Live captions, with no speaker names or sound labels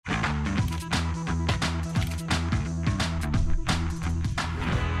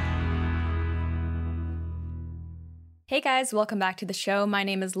Hey guys, welcome back to the show. My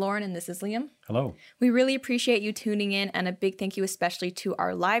name is Lauren and this is Liam. Hello. We really appreciate you tuning in, and a big thank you especially to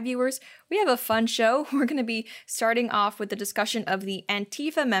our live viewers. We have a fun show. We're going to be starting off with the discussion of the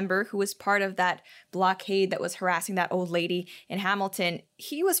Antifa member who was part of that blockade that was harassing that old lady in Hamilton.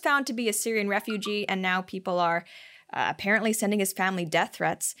 He was found to be a Syrian refugee, and now people are apparently sending his family death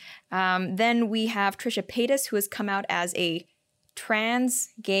threats. Then we have Trisha Paytas, who has come out as a trans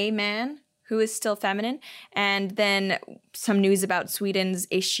gay man who is still feminine, and then some news about Sweden's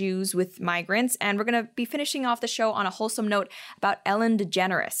issues with migrants. And we're going to be finishing off the show on a wholesome note about Ellen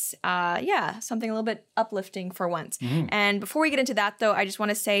DeGeneres. Something a little bit uplifting for once. And before we get into that, though, I just want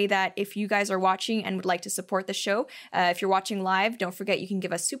to say that if you guys are watching and would like to support the show, if you're watching live, don't forget you can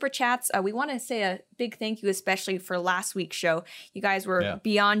give us super chats. We want to say a big thank you, especially for last week's show. You guys were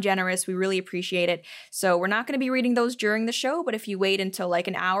beyond generous. We really appreciate it. So we're not going to be reading those during the show, but if you wait until like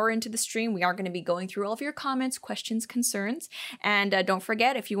an hour into the stream, we are going to be going through all of your comments, questions, concerns. And don't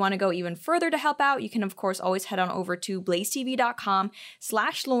forget, if you want to go even further to help out, you can, of course, always head on over to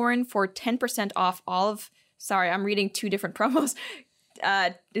blazetv.com/Lauren for 10% off all of... Sorry, I'm reading two different promos.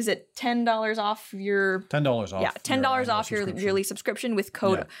 Is it $10 off your... $10 off. Yeah, $10 off your yearly subscription with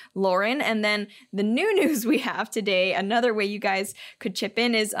code Lauren. And then the new news we have today, another way you guys could chip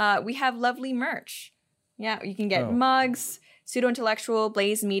in is we have lovely merch. Yeah, you can get mugs, Pseudo-Intellectual,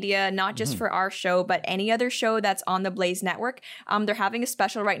 Blaze Media, not just for our show, but any other show that's on the Blaze network. They're having a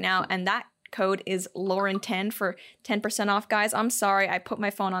special right now, and that code is Lauren10 for 10% off, guys. I'm sorry, I put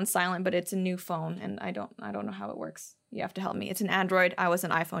my phone on silent, but it's a new phone, and I don't know how it works. You have to help me. It's an Android. I was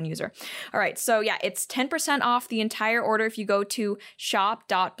an iPhone user. All right. So yeah, it's 10% off the entire order if you go to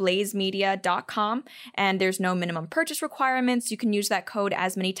shop.blazemedia.com, and there's no minimum purchase requirements. You can use that code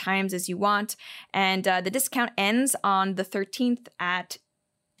as many times as you want. And the discount ends on the 13th at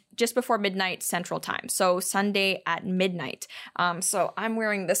just before midnight Central Time. So Sunday at midnight. So I'm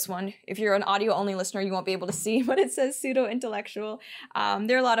wearing this one. If you're an audio only listener, you won't be able to see, but it says Pseudo-Intellectual.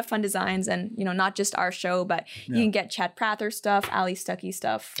 There are a lot of fun designs, and, you know, not just our show, but you can get Chad Prather stuff, Ali Stuckey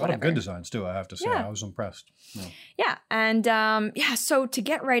stuff. A lot of good designs too, I have to say. I was impressed. Yeah. And so to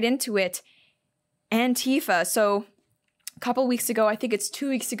get right into it, Antifa. So couple weeks ago, I think it's 2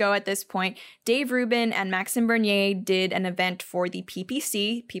 weeks ago at this point, Dave Rubin and Maxime Bernier did an event for the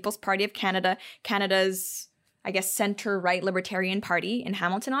PPC, People's Party of Canada, Canada's, I guess, center-right libertarian party in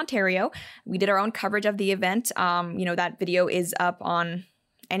Hamilton, Ontario. We did our own coverage of the event. That video is up on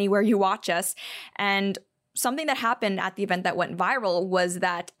anywhere you watch us. And something that happened at the event that went viral was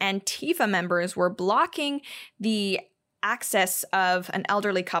that Antifa members were blocking the access of an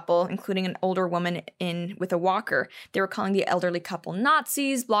elderly couple, including an older woman with a walker. They were calling the elderly couple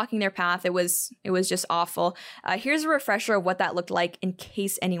Nazis, blocking their path. It was just awful. Here's a refresher of what that looked like in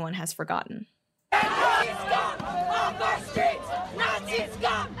case anyone has forgotten. Nazis come off our streets! Nazis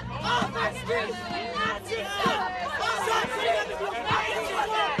come off our streets! Nazis come off our streets! Nazis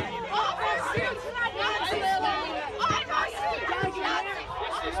come off our streets! Nazis come off our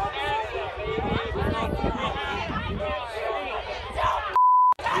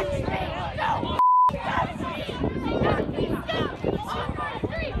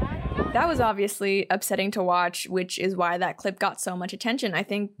That was obviously upsetting to watch, which is why that clip got so much attention. I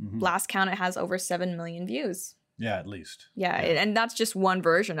think last count it has over 7 million views. Yeah, at least. Yeah, and that's just one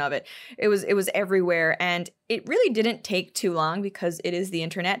version of it. It was everywhere, and it really didn't take too long, because it is the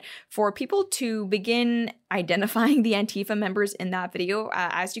internet, for people to begin identifying the Antifa members in that video.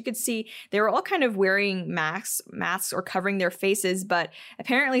 As you could see, they were all kind of wearing masks or covering their faces, but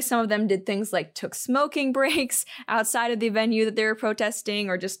apparently some of them did things like took smoking breaks outside of the venue that they were protesting,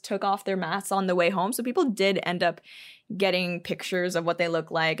 or just took off their masks on the way home. So people did end up getting pictures of what they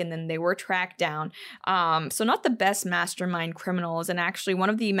look like, and then they were tracked down. So not the best mastermind criminals. And actually one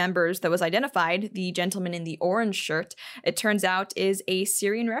of the members that was identified, the gentleman in the orange shirt, it turns out is a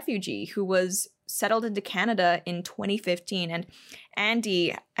Syrian refugee who was settled into Canada in 2015. And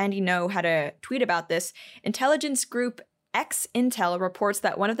Andy No had a tweet about this. Intelligence group X-Intel reports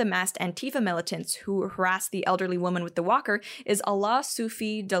that one of the masked Antifa militants who harassed the elderly woman with the walker is Allah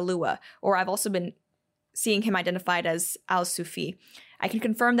Sufi Dalua, or I've also been seeing him identified as Al-Sufi. I can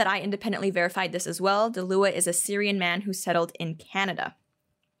confirm that I independently verified this as well. Dalua is a Syrian man who settled in Canada.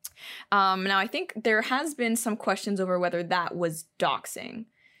 Now, I think there has been some questions over whether that was doxing.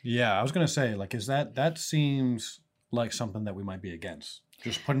 Yeah, I was going to say, like, is that seems like something that we might be against.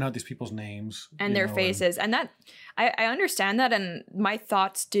 Just putting out these people's names. And their faces. And that, I understand that, and my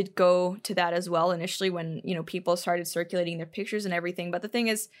thoughts did go to that as well initially when, people started circulating their pictures and everything. But the thing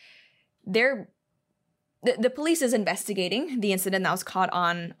is, they're the police is investigating the incident that was caught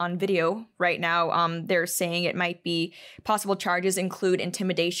on video right now. They're saying it might be possible charges include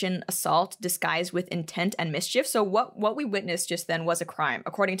intimidation, assault, disguised with intent and mischief. So what we witnessed just then was a crime,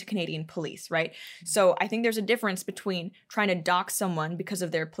 according to Canadian police, right? So I think there's a difference between trying to dox someone because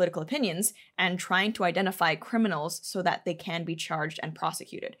of their political opinions and trying to identify criminals so that they can be charged and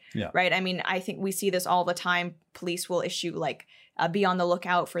prosecuted, right? I mean, I think we see this all the time. Police will issue like, be on the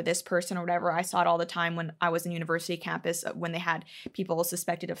lookout for this person or whatever. I saw it all the time when I was in university campus when they had people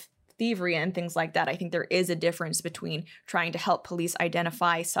suspected of thievery and things like that. I think there is a difference between trying to help police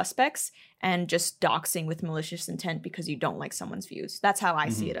identify suspects and just doxing with malicious intent because you don't like someone's views. That's how I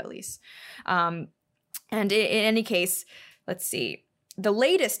see it, at least. And in any case, let's see. The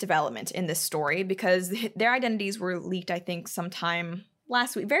latest development in this story, because their identities were leaked, I think, sometime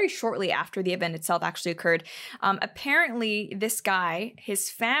last week, very shortly after the event itself actually occurred. Apparently, this guy, his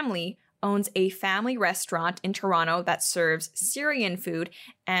family owns a family restaurant in Toronto that serves Syrian food,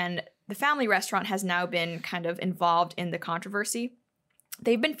 and the family restaurant has now been kind of involved in the controversy.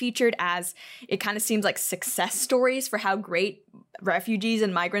 They've been featured as, it kind of seems like success stories for how great refugees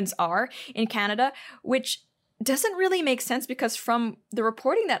and migrants are in Canada, which doesn't really make sense because from the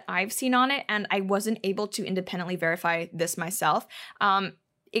reporting that I've seen on it, and I wasn't able to independently verify this myself,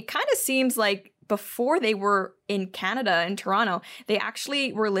 it kind of seems like before they were in Canada, in Toronto, they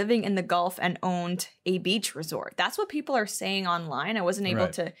actually were living in the Gulf and owned a beach resort. That's what people are saying online. I wasn't able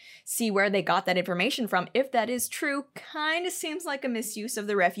to see where they got that information from. If that is true, kind of seems like a misuse of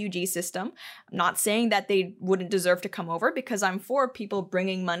the refugee system. I'm not saying that they wouldn't deserve to come over, because I'm for people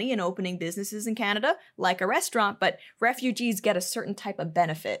bringing money and opening businesses in Canada, like a restaurant, but refugees get a certain type of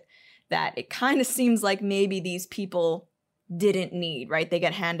benefit that it kind of seems like maybe these people didn't need, right? They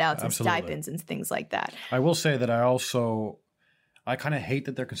get handouts and stipends and things like that. I will say that I kind of hate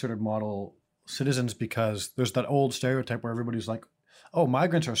that they're considered model citizens, because there's that old stereotype where everybody's like, oh,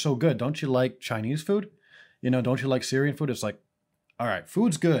 migrants are so good. Don't you like Chinese food? Don't you like Syrian food? It's like, all right,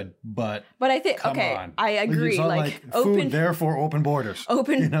 food's good, but I think, come on. I agree. It's not like food, therefore open borders.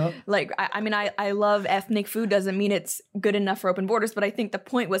 Like, I mean, I love ethnic food. Doesn't mean it's good enough for open borders, but I think the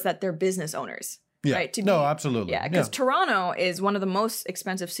point was that they're business owners. Yeah. Right, absolutely. Yeah, because Toronto is one of the most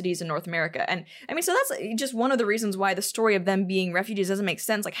expensive cities in North America. And I mean, so that's just one of the reasons why the story of them being refugees doesn't make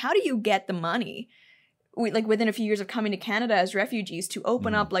sense. Like, how do you get the money, like within a few years of coming to Canada as refugees, to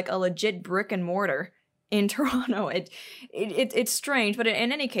open up like a legit brick and mortar in Toronto? It's strange. But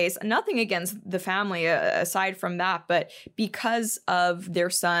in any case, nothing against the family aside from that. But because of their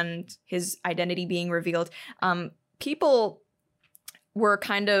son, his identity being revealed, people were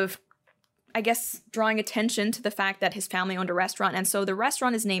kind of, I guess, drawing attention to the fact that his family owned a restaurant. And so the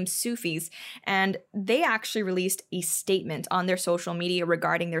restaurant is named Sufi's, and they actually released a statement on their social media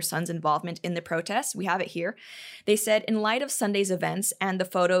regarding their son's involvement in the protests. We have it here. They said, in light of Sunday's events and the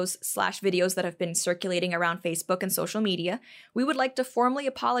photos/videos that have been circulating around Facebook and social media, we would like to formally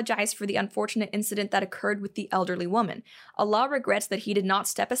apologize for the unfortunate incident that occurred with the elderly woman. Allah regrets that he did not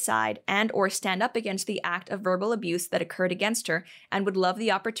step aside and or stand up against the act of verbal abuse that occurred against her, and would love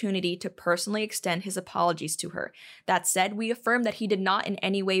the opportunity to personally extend his apologies to her. That said, we affirm that he did not in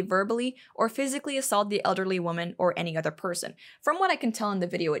any way verbally or physically assault the elderly woman or any other person. From what I can tell in the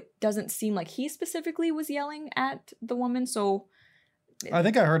video, it doesn't seem like he specifically was yelling at the woman, so I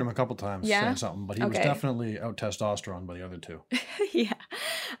think I heard him a couple times saying something, but he was definitely out testosterone by the other two. Yeah.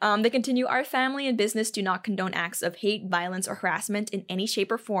 They continue, our family and business do not condone acts of hate, violence, or harassment in any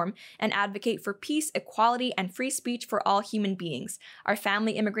shape or form, and advocate for peace, equality, and free speech for all human beings. Our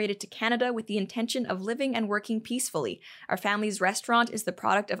family immigrated to Canada with the intention of living and working peacefully. Our family's restaurant is the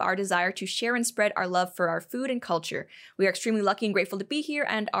product of our desire to share and spread our love for our food and culture. We are extremely lucky and grateful to be here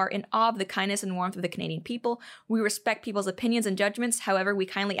and are in awe of the kindness and warmth of the Canadian people. We respect people's opinions and judgments. However, we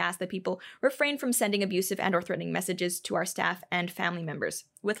kindly ask that people refrain from sending abusive and or threatening messages to our staff and family members.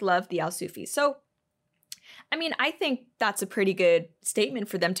 With love, the Al Sufi. So, I mean, I think that's a pretty good statement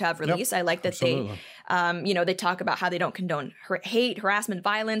for them to have released. I like that they talk about how they don't condone hate, harassment,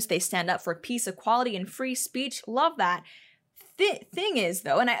 violence. They stand up for peace, equality, and free speech. Love that. Thing is,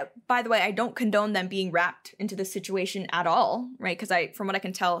 though, and by the way, I don't condone them being wrapped into this situation at all, right? Because from what I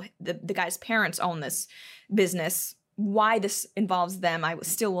can tell, the guy's parents own this business. Why this involves them, I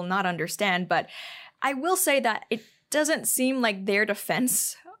still will not understand. But I will say that it doesn't seem like their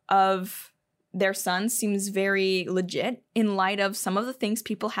defense of their son seems very legit in light of some of the things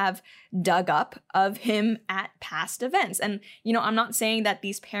people have dug up of him at past events. And, I'm not saying that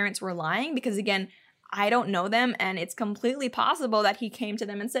these parents were lying, because again, I don't know them, and it's completely possible that he came to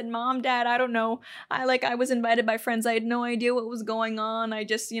them and said, Mom, Dad, I don't know. I was invited by friends. I had no idea what was going on. I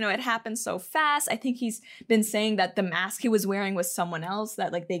just, it happened so fast. I think he's been saying that the mask he was wearing was someone else,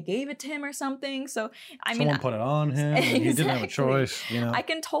 that like they gave it to him or something. So, someone put it on him. Exactly. He didn't have a choice. I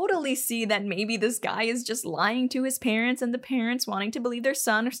can totally see that maybe this guy is just lying to his parents and the parents wanting to believe their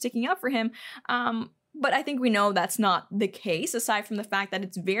son or sticking up for him. But I think we know that's not the case, aside from the fact that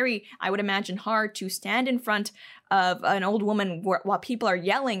it's very, I would imagine, hard to stand in front of an old woman while people are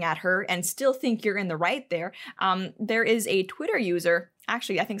yelling at her and still think you're in the right there. There is a Twitter user,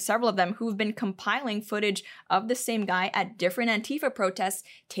 actually, I think several of them, who've been compiling footage of the same guy at different Antifa protests,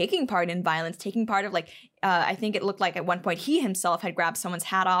 taking part in violence, taking part of I think it looked like at one point he himself had grabbed someone's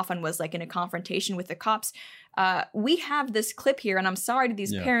hat off and was like in a confrontation with the cops. We have this clip here, and I'm sorry to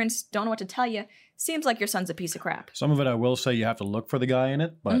these parents, don't know what to tell you. Seems like your son's a piece of crap. Some of it, I will say, you have to look for the guy in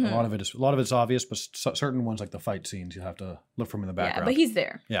it, but a lot of it's obvious. But certain ones, like the fight scenes, you have to look for him in the background. Yeah, but he's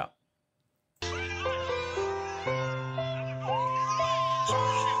there. Yeah.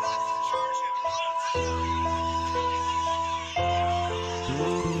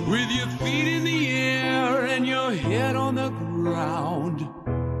 With your feet in the air and your head on the ground,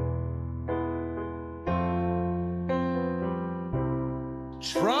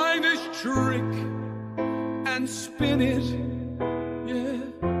 try this trick and spin it, yeah.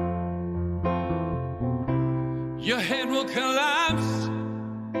 Your head will collapse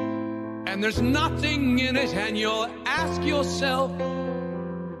and there's nothing in it, and you'll ask yourself,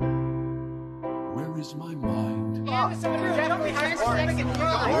 where is my mind? Where is behind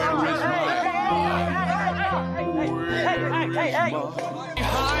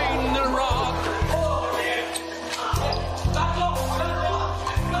the rock?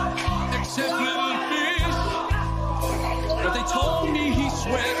 Except little fish, but they told me he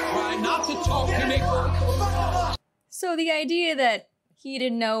sweat. Try not to talk to me. So the idea that he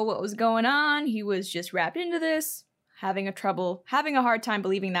didn't know what was going on, he was just wrapped into this, having a hard time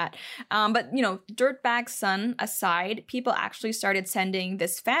believing that. But, Dirtbag's son aside, people actually started sending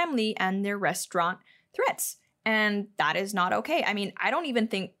this family and their restaurant threats. And that is not okay. I mean, I don't even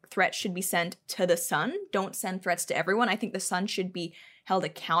think threats should be sent to the son. Don't send threats to everyone. I think the son should be held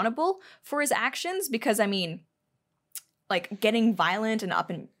accountable for his actions because, getting violent and up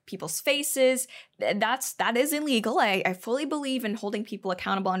in people's faces, that is illegal. I fully believe in holding people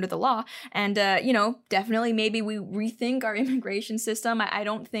accountable under the law. And, definitely maybe we rethink our immigration system. I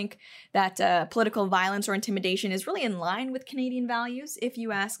don't think that political violence or intimidation is really in line with Canadian values. If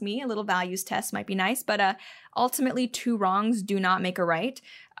you ask me, a little values test might be nice. But ultimately, two wrongs do not make a right.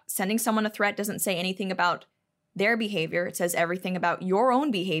 Sending someone a threat doesn't say anything about their behavior. It says everything about your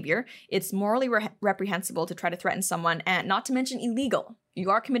own behavior. It's morally reprehensible to try to threaten someone, and not to mention illegal. You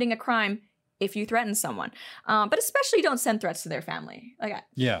are committing a crime if you threaten someone. But especially don't send threats to their family.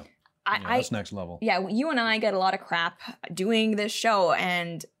 That's next level. Yeah, you and I get a lot of crap doing this show,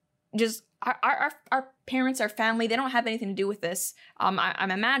 and just our parents, our family, they don't have anything to do with this.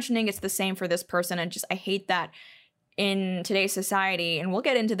 I'm imagining it's the same for this person, and I hate that in today's society, and we'll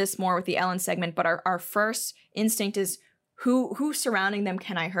get into this more with the Ellen segment, but our first instinct is who surrounding them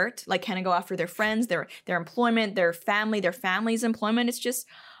can I hurt? Like, can I go after their friends, their employment, their family's employment? It's just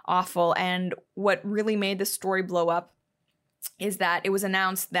awful. And what really made this story blow up is that it was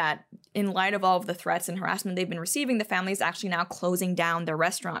announced that in light of all of the threats and harassment they've been receiving, the family is actually now closing down their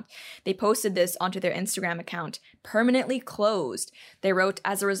restaurant. They posted this onto their Instagram account, permanently closed. They wrote,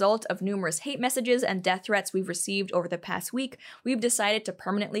 as a result of numerous hate messages and death threats we've received over the past week, we've decided to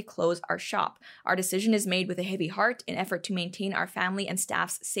permanently close our shop. Our decision is made with a heavy heart in effort to maintain our family and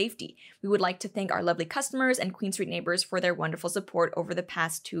staff's safety. We would like to thank our lovely customers and Queen Street neighbors for their wonderful support over the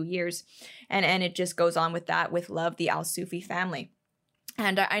past 2 years. And it just goes on with that, with love, the Al-Sufi family.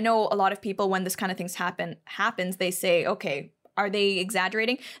 And I know a lot of people, when this kind of things happens, they say, okay, are they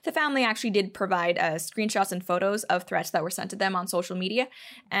exaggerating? The family actually did provide screenshots and photos of threats that were sent to them on social media.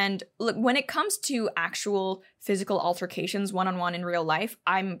 And look, when it comes to actual physical altercations one-on-one in real life,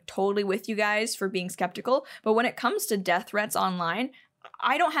 I'm totally with you guys for being skeptical. But when it comes to death threats online,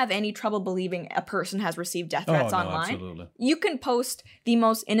 I don't have any trouble believing a person has received death threats online. Absolutely. You can post the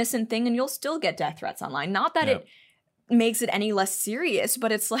most innocent thing and you'll still get death threats online. Not that it makes it any less serious,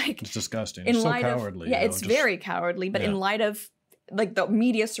 but it's like, it's disgusting. It's so cowardly. It's very cowardly. But in light of like the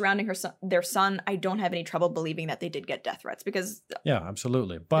media surrounding their son, I don't have any trouble believing that they did get death threats because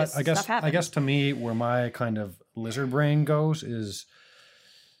absolutely. But I guess to me, where my kind of lizard brain goes is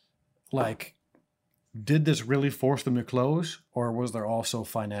like, did this really force them to close, or was there also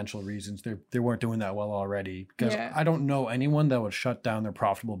financial reasons? They weren't doing that well already. Because I don't know anyone that would shut down their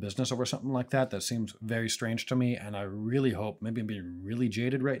profitable business over something like that. That seems very strange to me. And I really hope, maybe I'm being really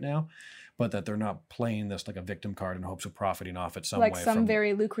jaded right now, but that they're not playing this like a victim card in hopes of profiting off it some way. Like some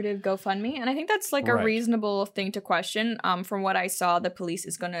very lucrative GoFundMe. And I think that's like a reasonable thing to question. From what I saw, the police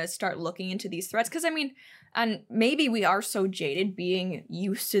is going to start looking into these threats. Because I mean, and maybe we are so jaded being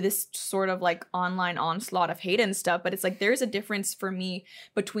used to this sort of like online onslaught of hate and stuff, but it's like there's a difference for me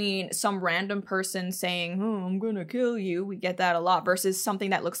between some random person saying, oh, I'm gonna kill you. We get that a lot versus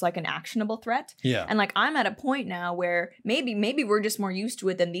something that looks like an actionable threat. Yeah. And like I'm at a point now where maybe we're just more used to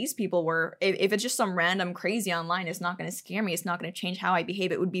it than these people were. If it's just some random crazy online, it's not gonna scare me. It's not gonna change how I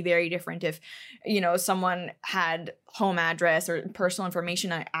behave. It would be very different if, you know, someone had home address or personal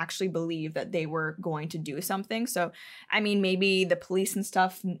information. I actually believe that they were going to do something. So, I mean, maybe the police and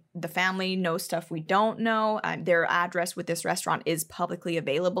stuff, the family knows stuff we don't know. Their address with this restaurant is publicly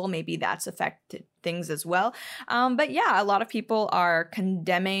available. Maybe that's affected things as well. But yeah, a lot of people are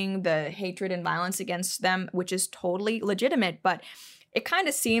condemning the hatred and violence against them, which is totally legitimate. But it kind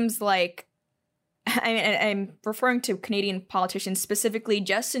of seems like, I'm referring to Canadian politicians, specifically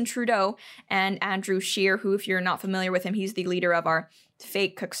Justin Trudeau and Andrew Scheer, who, if you're not familiar with him, he's the leader of our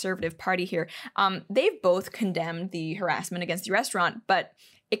fake conservative party here. They've both condemned the harassment against the restaurant, but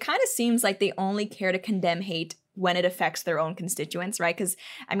it kind of seems like they only care to condemn hate when it affects their own constituents, right? Because,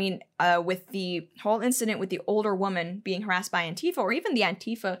 I mean, with the whole incident with the older woman being harassed by Antifa, or even the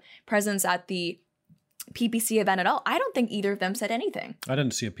Antifa presence at the PPC event at all, I don't think either of them said anything. I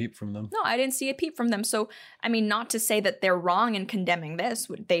didn't see a peep from them. No, I didn't see a peep from them. So, I mean, not to say that they're wrong in condemning this.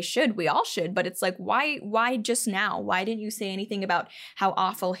 They should. We all should. But it's like, why just now? Why didn't you say anything about how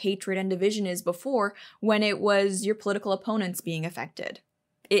awful hatred and division is before, when it was your political opponents being affected?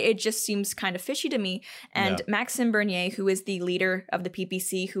 It just seems kind of fishy to me. And Maxime Bernier, who is the leader of the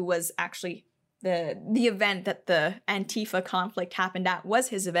PPC, who was actually the event that the Antifa conflict happened at, was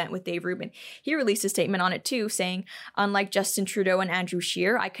his event with Dave Rubin. He released a statement on it too, saying, unlike Justin Trudeau and Andrew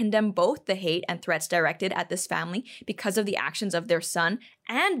Scheer, I condemn both the hate and threats directed at this family because of the actions of their son,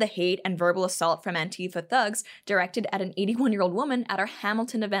 and the hate and verbal assault from Antifa thugs directed at an 81-year-old woman at our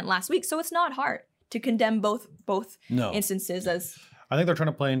Hamilton event last week. So it's not hard to condemn both instances as... I think they're trying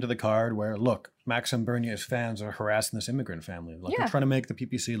to play into the card where, look, Maxime Bernier's fans are harassing this immigrant family. Like, they're trying to make the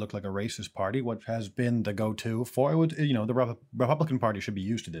PPC look like a racist party, which has been the go-to for, the Republican Party should be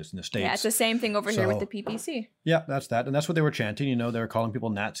used to this in the States. Yeah, it's the same thing over here with the PPC. Yeah, that's that. And that's what they were chanting. They were calling people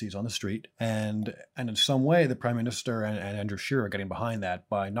Nazis on the street. And in some way, the Prime Minister and Andrew Scheer are getting behind that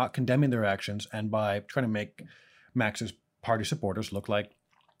by not condemning their actions and by trying to make Max's party supporters look like,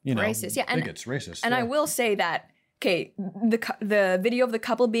 racist. Yeah, bigots, racist. And I will say that, okay, the video of the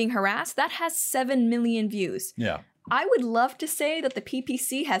couple being harassed, that has 7 million views. Yeah. I would love to say that the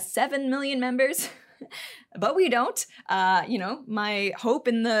PPC has 7 million members, but we don't. My hope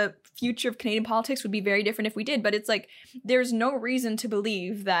in the future of Canadian politics would be very different if we did, but it's like, there's no reason to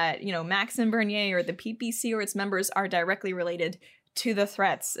believe that, Maxime Bernier or the PPC or its members are directly related to the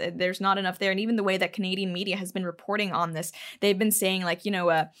threats. There's not enough there. And even the way that Canadian media has been reporting on this, they've been saying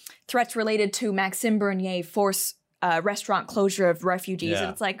threats related to Maxime Bernier force restaurant closure of refugees.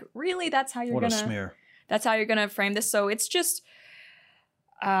 And it's like, really, that's how you're What a smear. That's how you're gonna frame this. So it's just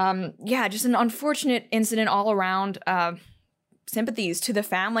just an unfortunate incident all around. Sympathies to the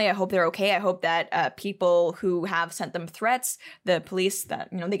family. I hope they're okay. I hope that people who have sent them threats, the police, that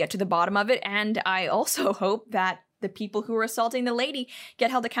they get to the bottom of it. And I also hope that the people who are assaulting the lady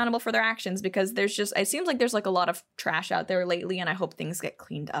get held accountable for their actions, because it seems like there's like a lot of trash out there lately, and I hope things get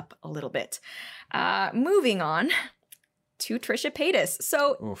cleaned up a little bit. Moving on to Trisha Paytas.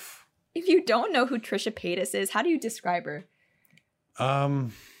 So if you don't know who Trisha Paytas is, how do you describe her?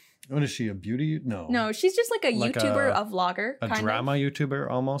 What is she, a beauty? No, she's just like a YouTuber, a vlogger. A drama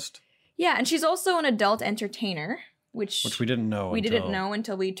YouTuber almost? Yeah, and she's also an adult entertainer, which we didn't know. We didn't know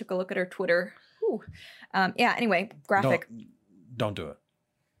until we took a look at her Twitter. Ooh. Anyway, graphic. Don't do it.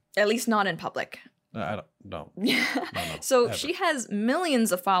 At least not in public. I don't. Yeah. No, so ever. She has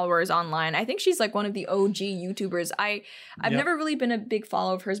millions of followers online. I think she's like one of the OG YouTubers. I've never really been a big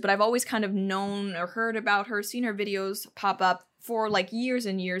follower of hers, but I've always kind of known or heard about her, seen her videos pop up for like years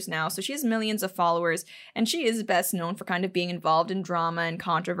and years now. So she has millions of followers, and she is best known for kind of being involved in drama and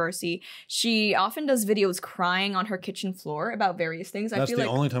controversy. She often does videos crying on her kitchen floor about various things. That's the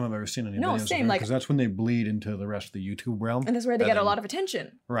only time I've ever seen any videos of her, because that's when they bleed into the rest of the YouTube realm. And that's where they get a lot of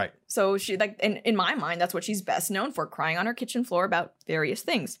attention. Right. So she, in my mind, that's what she's best known for, crying on her kitchen floor about various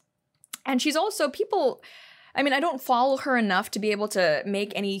things. And she's also, I mean, I don't follow her enough to be able to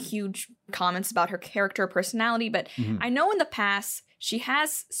make any huge comments about her character or personality, but I know in the past she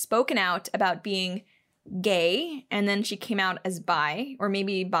has spoken out about being gay, and then she came out as bi, or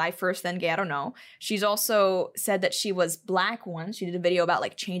maybe bi first then gay, I don't know. She's also said that she was black once. She did a video about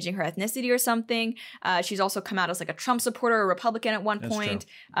like changing her ethnicity or something. She's also come out as like a Trump supporter, a Republican at one point,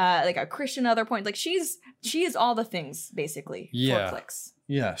 like a Christian at other point. Like she is all the things basically for clicks.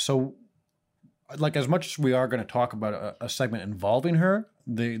 Yeah, so like as much as we are going to talk about a segment involving her,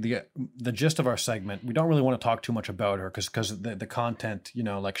 the gist of our segment, we don't really want to talk too much about her because the content, you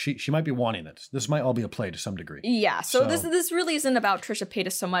know, like she might be wanting it. This might all be a play to some degree. Yeah, so this really isn't about Trisha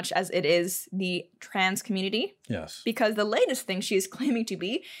Paytas so much as it is the trans community. Yes. Because the latest thing she is claiming to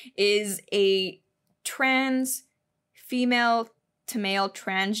be is a trans female to male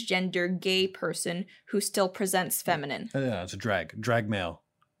transgender gay person who still presents feminine. Yeah, it's a drag male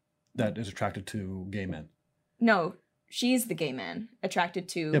that is attracted to gay men. No, she's the gay man attracted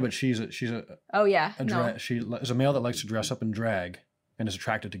to. Yeah, but she's a oh yeah, she is a male that likes to dress up in drag and is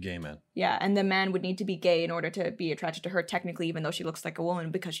attracted to gay men. Yeah, and the man would need to be gay in order to be attracted to her technically, even though she looks like a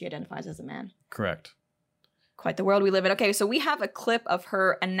woman because she identifies as a man. Correct. Quite the world we live in. Okay, so we have a clip of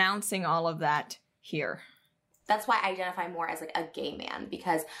her announcing all of that here. That's why I identify more as like a gay man,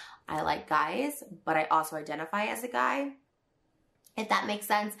 because I like guys, but I also identify as a guy, if that makes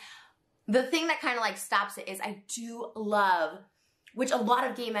sense. The thing that kind of like stops it is I do love, which a lot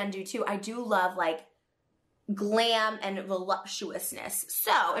of gay men do too, I do love like glam and voluptuousness.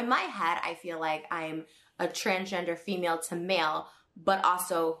 So in my head, I feel like I'm a transgender female to male, but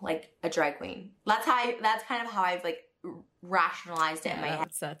also like a drag queen. That's kind of how I've like rationalized it in my head.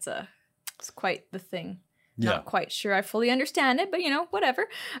 It's quite the thing. Yeah. Not quite sure I fully understand it, but you know, whatever.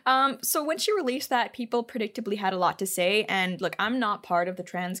 So when she released that, people predictably had a lot to say. And look, I'm not part of the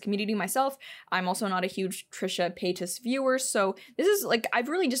trans community myself. I'm also not a huge Trisha Paytas viewer. So this is like, I've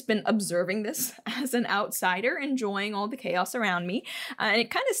really just been observing this as an outsider, enjoying all the chaos around me. And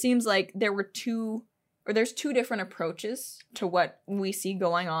it kind of seems like there's two different approaches to what we see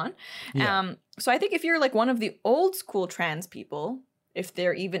going on. Yeah. So I think if you're like one of the old school trans people, if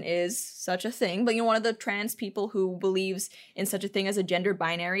there even is such a thing, but you know, one of the trans people who believes in such a thing as a gender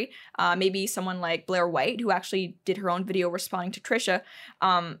binary, maybe someone like Blair White, who actually did her own video responding to Trisha,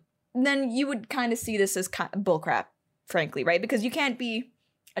 then you would kind of see this as bullcrap, frankly, right? Because you can't be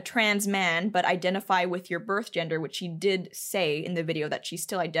a trans man but identify with your birth gender, which she did say in the video that she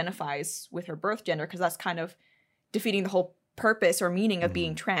still identifies with her birth gender, because that's kind of defeating the whole purpose or meaning of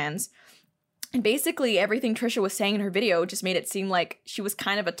being trans. And basically everything Trisha was saying in her video just made it seem like she was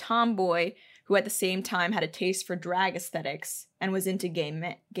kind of a tomboy who at the same time had a taste for drag aesthetics and was into gay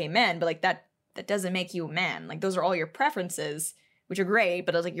men. But like that doesn't make you a man. Like those are all your preferences, which are great,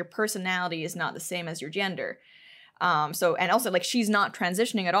 but it's like your personality is not the same as your gender. So, and also like she's not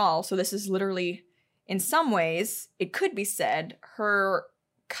transitioning at all. So this is literally, in some ways, it could be said, her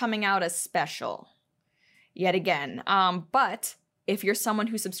coming out as special yet again. But if you're someone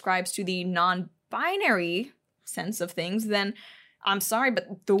who subscribes to the non-binary sense of things, then I'm sorry,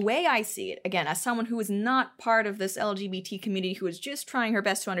 but the way I see it, again, as someone who is not part of this LGBT community, who is just trying her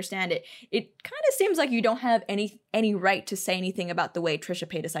best to understand it, it kind of seems like you don't have any right to say anything about the way Trisha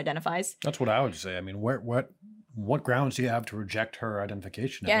Paytas identifies. That's what I would say. I mean, what grounds do you have to reject her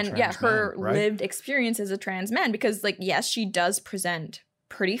identification as a trans man, her right? lived experience as a trans man? Because, like, yes, she does present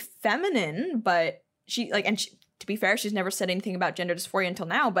pretty feminine, but to be fair, she's never said anything about gender dysphoria until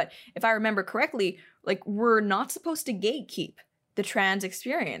now. But if I remember correctly, like, we're not supposed to gatekeep the trans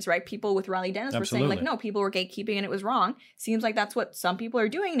experience, right? People with Riley Dennis were saying, like, no, people were gatekeeping and it was wrong. Seems like that's what some people are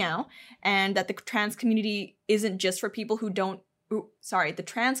doing now. And that the trans community isn't just for people who the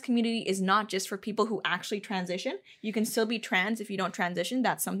trans community is not just for people who actually transition. You can still be trans if you don't transition.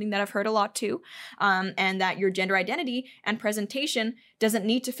 That's something that I've heard a lot too. And that your gender identity and presentation doesn't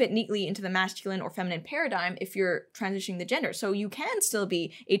need to fit neatly into the masculine or feminine paradigm if you're transitioning the gender. So you can still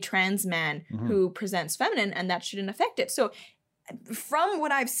be a trans man who presents feminine, and that shouldn't affect it. So from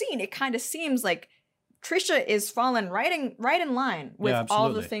what I've seen, it kind of seems like Trisha is falling right in line with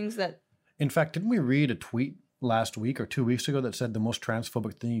all the things that... In fact, didn't we read a tweet last week or 2 weeks ago that said the most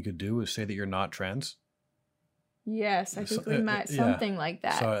transphobic thing you could do is say that you're not trans? Yes, I think we might something like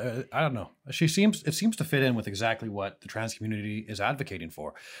that. So I don't know. It seems to fit in with exactly what the trans community is advocating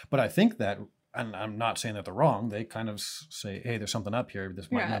for. But I think that, and I'm not saying that they're wrong, they kind of say, hey, there's something up here. This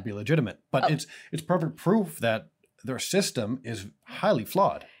might not be legitimate. But it's perfect proof that their system is highly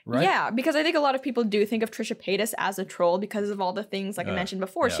flawed, right? Yeah, because I think a lot of people do think of Trisha Paytas as a troll because of all the things like I mentioned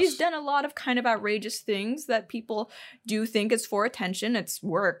before. Yes. She's done a lot of kind of outrageous things that people do think is for attention. It's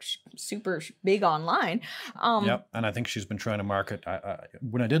worked super big online. Yep, and I think she's been trying to market.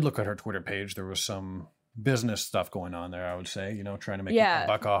 When I did look at her Twitter page, there was some business stuff going on there, I would say, trying to make a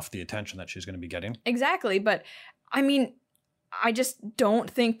buck off the attention that she's going to be getting. Exactly, but I mean, I just don't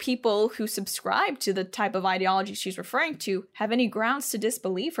think people who subscribe to the type of ideology she's referring to have any grounds to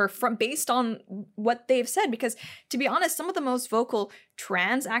disbelieve her based on what they've said. Because to be honest, some of the most vocal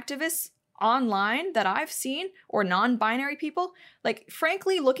trans activists online that I've seen, or non-binary people, like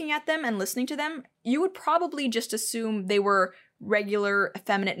frankly, looking at them and listening to them, you would probably just assume they were regular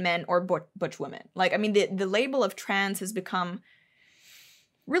effeminate men or butch women. Like, I mean, the label of trans has become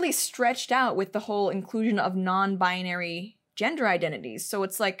really stretched out with the whole inclusion of non-binary gender identities. So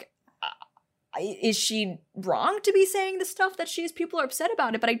it's like, is she wrong to be saying the stuff that people are upset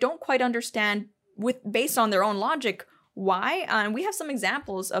about it? But I don't quite understand, based on their own logic, why. And we have some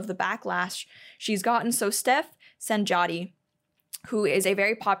examples of the backlash she's gotten. So Steph Sanjati, who is a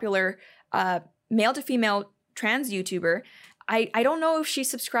very popular male to female trans YouTuber, I don't know if she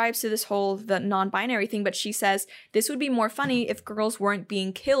subscribes to the non-binary thing, but she says, this would be more funny if girls weren't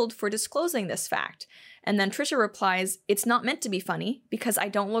being killed for disclosing this fact. And then Trisha replies, it's not meant to be funny because I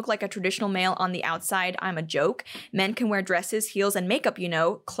don't look like a traditional male on the outside. I'm a joke. Men can wear dresses, heels, and makeup,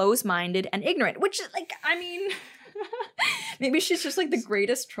 close-minded and ignorant, which, like, I mean, maybe she's just like the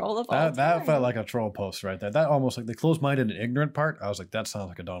greatest troll of all time. That felt like a troll post right there. That almost like the close-minded and ignorant part. I was like, that sounds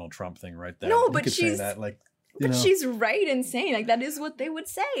like a Donald Trump thing right there. No, you but could she's say that, like, but she's right in saying like that is what they would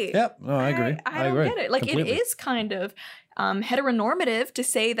say. Yep. No, I agree. I don't get it. Like completely. It is kind of heteronormative to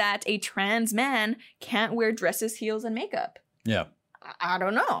say that a trans man can't wear dresses, heels, and makeup. Yeah. I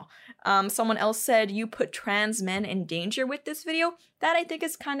don't know. Someone else said you put trans men in danger with this video. That I think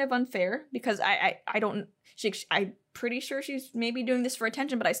is kind of unfair because I'm pretty sure she's maybe doing this for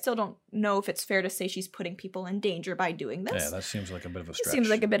attention, but I still don't know if it's fair to say she's putting people in danger by doing this. Yeah, that seems like a bit of a stretch. Seems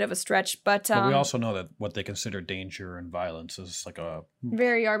like a bit of a stretch, but we also know that what they consider danger and violence is like a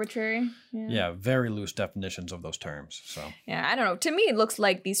very arbitrary. Yeah, very loose definitions of those terms. So yeah, I don't know. To me, it looks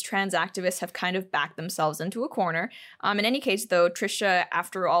like these trans activists have kind of backed themselves into a corner. In any case, though, Trisha,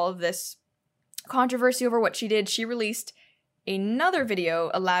 after all of this controversy over what she did, she released another video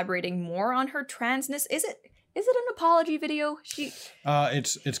elaborating more on her transness. Is it an apology video?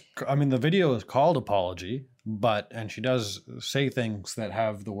 I mean, the video is called Apology, and she does say things that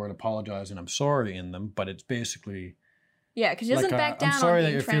have the word apologize and I'm sorry in them, but it's basically because she doesn't back down. I'm sorry on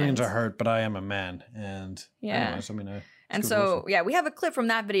that your trans. feelings are hurt, but I am a man. And anyways, I mean, and so we have a clip from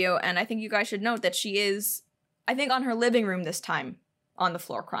that video, and I think you guys should note that she is, I think, on her living room this time, on the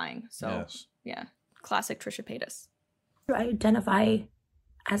floor crying. So yeah, classic Trisha Paytas. I identify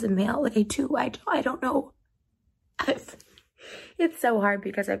as a male. Like I don't know. It's so hard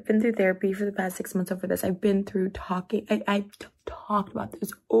because I've been through therapy for the past 6 months over this. I've been through talking. I've talked about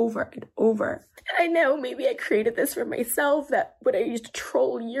this over and over. And I know maybe I created this for myself, that when I used to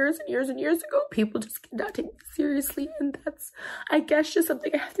troll years and years and years ago, people just cannot take me seriously. And that's, I guess, just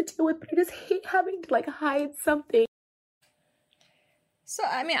something I have to deal with. But I just hate having to, like, hide something. So,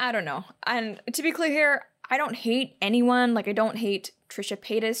 I mean, I don't know. And to be clear here, I don't hate anyone. Like, I don't hate Trisha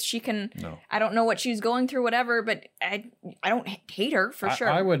Paytas. She can, I don't know what she's going through, whatever, but I don't hate her for sure.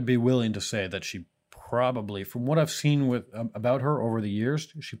 I would be willing to say that she probably, from what I've seen about her over the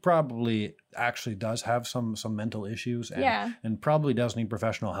years, she probably actually does have some mental issues and probably does need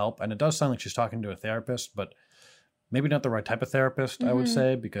professional help. And it does sound like she's talking to a therapist, but maybe not the right type of therapist, I would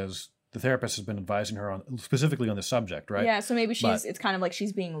say, because the therapist has been advising her specifically on the subject, right? Yeah, so maybe it's kind of like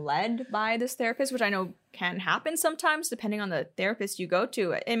she's being led by this therapist, which I know can happen sometimes depending on the therapist you go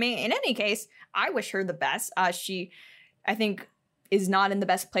to. I mean, in any case, I wish her the best. She, I think, is not in the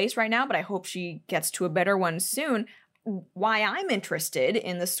best place right now, but I hope she gets to a better one soon. Why I'm interested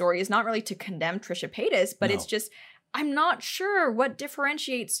in the story is not really to condemn Trisha Paytas, but it's just, I'm not sure what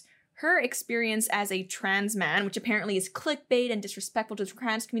differentiates her experience as a trans man, which apparently is clickbait and disrespectful to the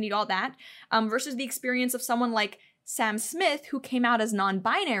trans community, all that, versus the experience of someone like Sam Smith, who came out as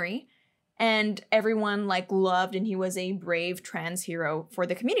non-binary and everyone loved, and he was a brave trans hero for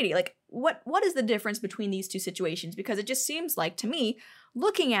the community. Like, what is the difference between these two situations? Because it just seems like, to me,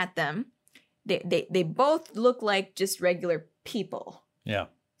 looking at them, they both look like just regular people. Yeah.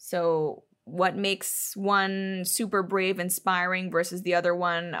 So what makes one super brave, inspiring versus the other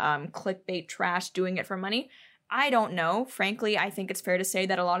one clickbait trash, doing it for money? I don't know. Frankly, I think it's fair to say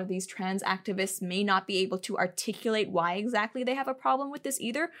that a lot of these trans activists may not be able to articulate why exactly they have a problem with this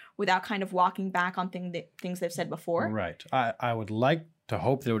either, without kind of walking back on things they've said before. Right. I would like to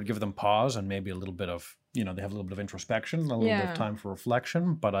hope they would give them pause and maybe a little bit of, they have a little bit of introspection, a little bit of time for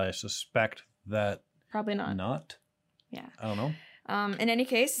reflection, but I suspect that probably not. Yeah. I don't know. In any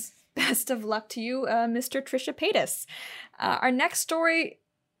case, best of luck to you, Mr. Trisha Paytas. Our next story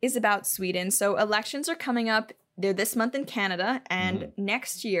is about Sweden. So elections are coming up. They're this month in Canada and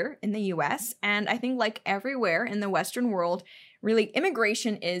next year in the US. And I think like everywhere in the Western world, really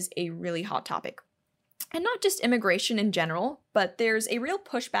immigration is a really hot topic. And not just immigration in general, but there's a real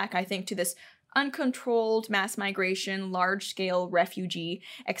pushback, I think, to this uncontrolled mass migration, large-scale refugee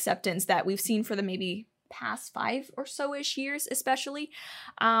acceptance that we've seen for the maybe past 5 or so-ish years, especially.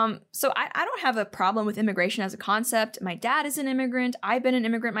 So I don't have a problem with immigration as a concept. My dad is an immigrant. I've been an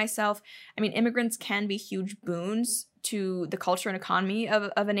immigrant myself. I mean, immigrants can be huge boons to the culture and economy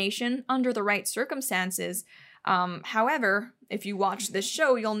of a nation under the right circumstances. However, if you watch this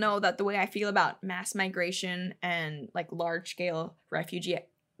show, you'll know that the way I feel about mass migration and like large-scale refugee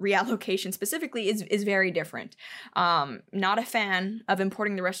reallocation specifically is very different. Not a fan of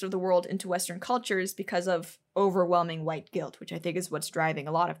importing the rest of the world into Western cultures because of overwhelming white guilt, which I think is what's driving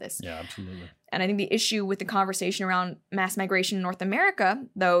a lot of this. Yeah, absolutely. And I think the issue with the conversation around mass migration in North America,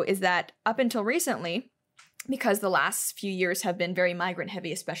 though, is that up until recently, because the last few years have been very migrant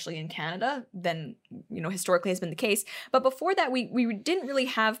heavy, especially in Canada, than, historically has been the case. But before that, we didn't really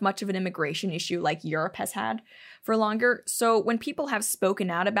have much of an immigration issue like Europe has had for longer. So when people have spoken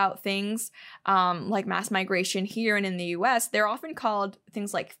out about things like mass migration here and in the US, they're often called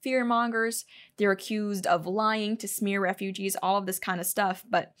things like fearmongers. They're accused of lying to smear refugees, all of this kind of stuff.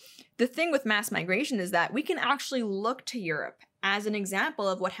 But the thing with mass migration is that we can actually look to Europe as an example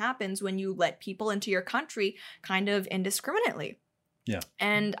of what happens when you let people into your country kind of indiscriminately. Yeah.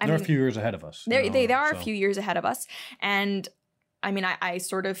 And they're a few years ahead of us. They are a few years ahead of us. And I mean, I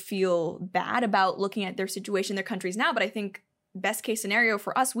sort of feel bad about looking at their situation, their countries now, but I think best case scenario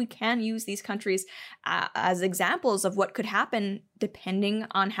for us, we can use these countries as examples of what could happen depending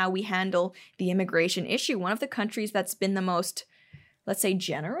on how we handle the immigration issue. One of the countries that's been the most, let's say,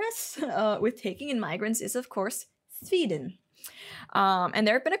 generous with taking in migrants is, of course, Sweden. And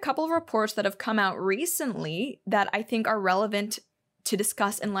there have been a couple of reports that have come out recently that I think are relevant to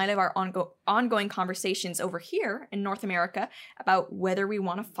discuss in light of our ongoing conversations over here in North America about whether we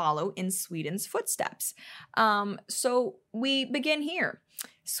want to follow in Sweden's footsteps. So we begin here.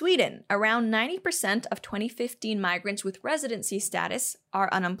 Sweden, around 90% of 2015 migrants with residency status are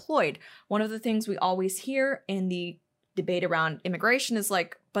unemployed. One of the things we always hear in the debate around immigration is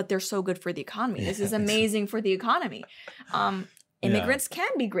like, but they're so good for the economy. This is amazing for the economy. Immigrants can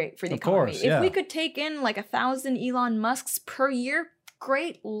be great for the economy. Course, if we could take in like 1,000 Elon Musks per year,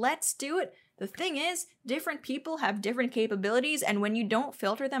 great, let's do it. The thing is, different people have different capabilities, and when you don't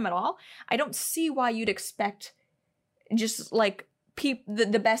filter them at all, I don't see why you'd expect just like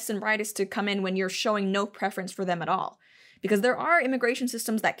the best and brightest to come in when you're showing no preference for them at all. Because there are immigration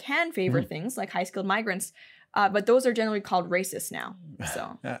systems that can favor things like high-skilled migrants, but those are generally called racist now.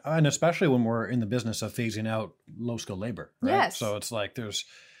 So, and especially when we're in the business of phasing out low-skilled labor, right? Yes. So it's like there's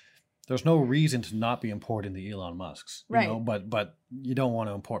no reason to not be importing the Elon Musks, right? But you don't want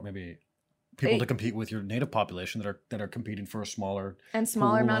to import maybe people to compete with your native population that are competing for a smaller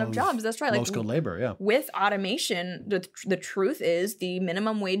amount of jobs. That's right. Low-skilled labor, yeah. With automation, the truth is the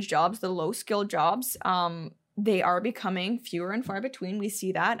minimum wage jobs, the low-skilled jobs, they are becoming fewer and far between. We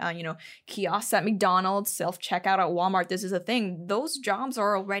see that, kiosks at McDonald's, self-checkout at Walmart. This is a thing. Those jobs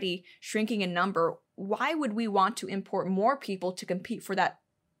are already shrinking in number. Why would we want to import more people to compete for that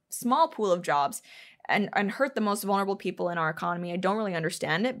small pool of jobs and hurt the most vulnerable people in our economy? I don't really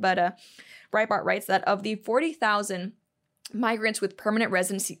understand it. But Breitbart writes that of the 40,000 migrants with permanent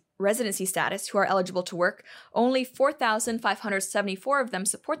residency status who are eligible to work, only 4,574 of them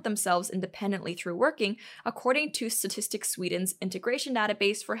support themselves independently through working, according to Statistics Sweden's integration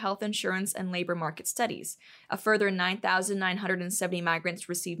database for health insurance and labor market studies. A further 9,970 migrants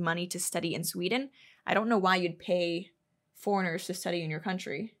receive money to study in Sweden. I don't know why you'd pay foreigners to study in your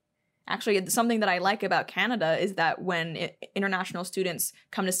country. Actually, something that I like about Canada is that when international students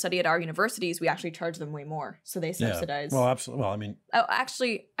come to study at our universities, we actually charge them way more. So they subsidize. Yeah. Well, absolutely. Well, I mean...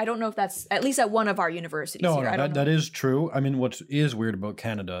 actually, I don't know if that's... At least at one of our universities here. No, that is true. I mean, what is weird about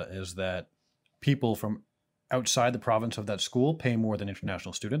Canada is that people from outside the province of that school pay more than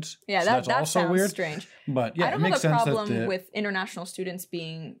international students. Yeah, so that also sounds weird. Strange. But yeah, I don't it makes have a sense problem with international students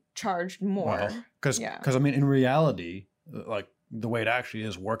being charged more. Because I mean, in reality, like... the way it actually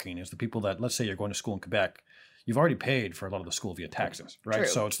is working is the people that, let's say you're going to school in Quebec, you've already paid for a lot of the school via taxes, right? True.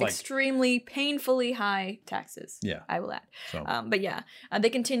 So it's like extremely painfully high taxes. Yeah. I will add. So. But yeah, they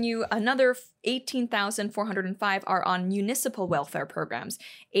continue. Another 18,405 are on municipal welfare programs.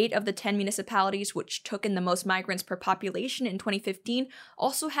 8 of the 10 municipalities which took in the most migrants per population in 2015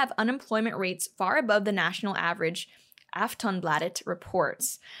 also have unemployment rates far above the national average, Aftonbladet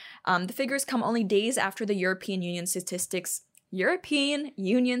reports. The figures come only days after the European Union Statistics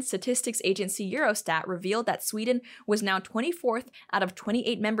Agency Eurostat revealed that Sweden was now 24th out of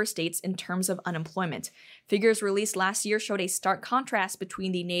 28 member states in terms of unemployment. Figures released last year showed a stark contrast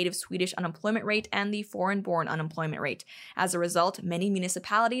between the native Swedish unemployment rate and the foreign-born unemployment rate. As a result, many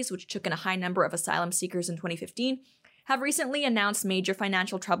municipalities, which took in a high number of asylum seekers in 2015, have recently announced major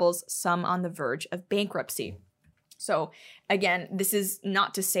financial troubles, some on the verge of bankruptcy. So, again, this is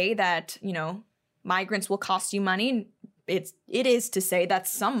not to say that, migrants will cost you money. It is to say that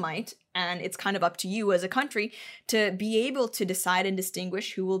some might, and it's kind of up to you as a country to be able to decide and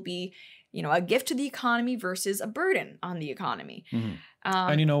distinguish who will be, a gift to the economy versus a burden on the economy. Mm-hmm.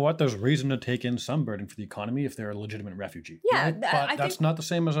 And you know what? There's reason to take in some burden for the economy if they're a legitimate refugee. Yeah, right? But that's not the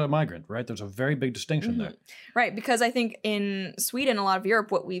same as a migrant, right? There's a very big distinction there. Right, because I think in Sweden, a lot of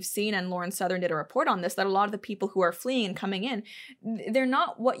Europe, what we've seen, and Lauren Southern did a report on this, that a lot of the people who are fleeing and coming in, they're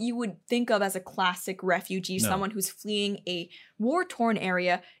not what you would think of as a classic refugee, someone who's fleeing a war-torn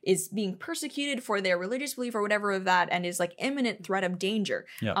area, is being persecuted for their religious belief or whatever of that, and is like imminent threat of danger.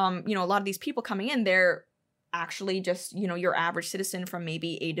 Yeah. A lot of these people coming in, they're actually just, your average citizen from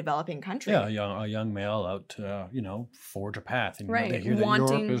maybe a developing country. Yeah, a young male out to, forge a path. And right. They hear that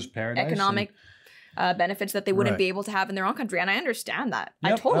wanting Europe is paradise. Economic benefits that they wouldn't be able to have in their own country. And I understand that.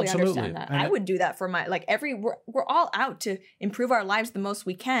 Yep, I totally absolutely. understand that. And I would do that for we're all out to improve our lives the most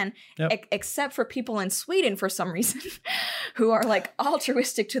we can, except for people in Sweden for some reason who are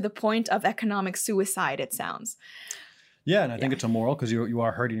altruistic to the point of economic suicide, it sounds. Yeah, and I think it's immoral because you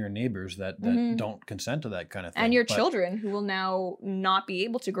are hurting your neighbors that don't consent to that kind of thing. And your children who will now not be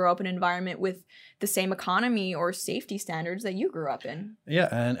able to grow up in an environment with the same economy or safety standards that you grew up in. Yeah,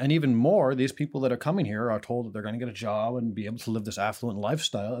 and even more, these people that are coming here are told that they're going to get a job and be able to live this affluent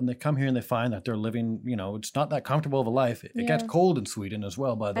lifestyle. And they come here and they find that they're living, it's not that comfortable of a life. It gets cold in Sweden as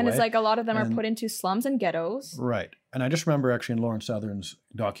well, by the way. And it's like a lot of them are put into slums and ghettos. Right. And I just remember actually in Lauren Southern's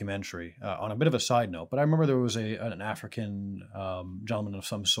documentary, on a bit of a side note, but I remember there was an African gentleman of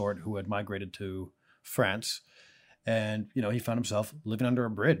some sort who had migrated to France. And, he found himself living under a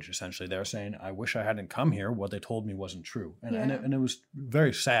bridge, essentially. They were saying, I wish I hadn't come here. What they told me wasn't true. And it was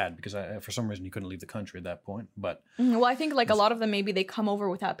very sad because for some reason he couldn't leave the country at that point. But well, I think a lot of them, maybe they come over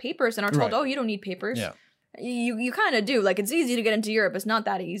without papers and are told, oh, you don't need papers. Yeah. You kind of do. It's easy to get into Europe. It's not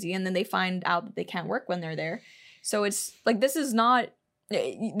that easy. And then they find out that they can't work when they're there. So it's this is not,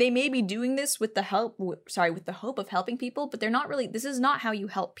 they may be doing this with the hope of helping people, but they're not really, this is not how you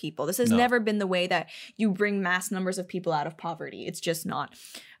help people. This has never been the way that you bring mass numbers of people out of poverty. It's just not.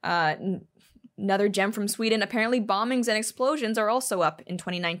 Another gem from Sweden, apparently bombings and explosions are also up in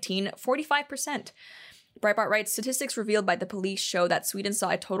 2019, 45%. Breitbart writes, statistics revealed by the police show that Sweden saw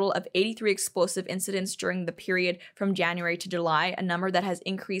a total of 83 explosive incidents during the period from January to July, a number that has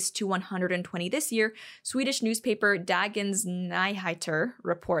increased to 120 this year. Swedish newspaper Dagens Nyheter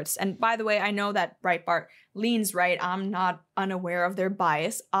reports. And by the way, I know that Breitbart leans right. I'm not unaware of their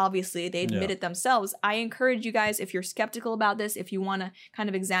bias. Obviously, they admit it themselves. I encourage you guys, if you're skeptical about this, if you want to kind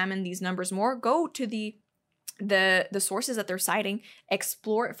of examine these numbers more, go to the sources that they're citing,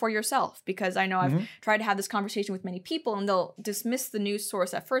 explore it for yourself, because I know I've tried to have this conversation with many people and they'll dismiss the news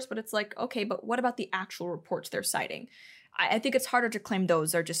source at first, but it's okay, but what about the actual reports they're citing? I think it's harder to claim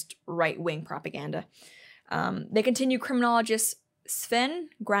those are just right-wing propaganda. They continue. Criminologist Sven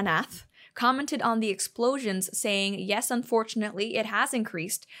Granath commented on the explosions, saying, yes, unfortunately, it has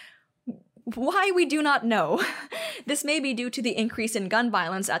increased. Why, we do not know. This may be due to the increase in gun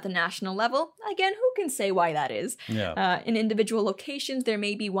violence at the national level. Again, who can say why that is? Yeah. In individual locations, there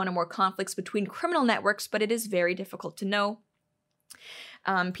may be one or more conflicts between criminal networks, but it is very difficult to know.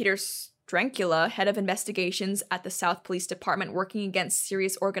 Peter Strankula, head of investigations at the South Police Department working against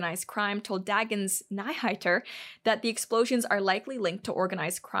serious organized crime, told Dagens Nyheter that the explosions are likely linked to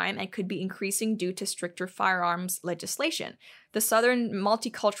organized crime and could be increasing due to stricter firearms legislation. The southern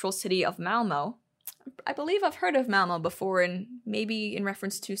multicultural city of Malmö, I believe I've heard of Malmö before, and maybe in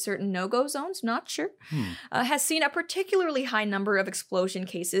reference to certain no-go zones, not sure, has seen a particularly high number of explosion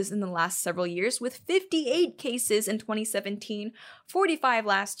cases in the last several years, with 58 cases in 2017, 45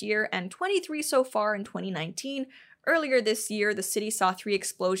 last year, and 23 so far in 2019. Earlier this year, the city saw 3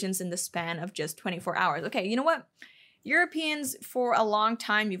 explosions in the span of just 24 hours. Okay, you know what? Europeans, for a long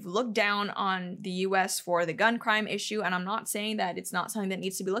time, you've looked down on the US for the gun crime issue, and I'm not saying that it's not something that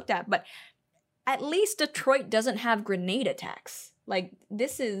needs to be looked at, but at least Detroit doesn't have grenade attacks. Like,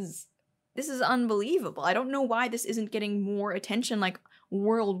 this is unbelievable. I don't know why this isn't getting more attention, like,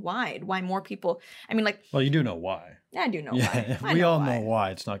 worldwide. Why more people, I mean, like... Well, you do know why. Yeah, I do know Yeah, why. we all know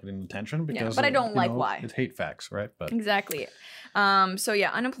why it's not getting attention, because but I don't like why. It's hate facts, right? But Exactly. So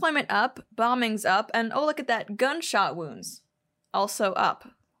yeah, unemployment up, bombings up, and oh, look at that, gunshot wounds also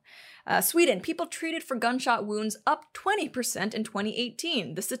up. Sweden, people treated for gunshot wounds up 20% in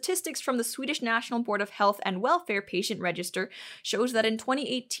 2018. The statistics from the Swedish National Board of Health and Welfare Patient Register shows that in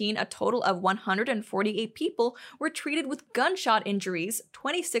 2018, a total of 148 people were treated with gunshot injuries,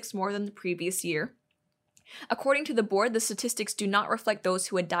 26 more than the previous year. According to the board, the statistics do not reflect those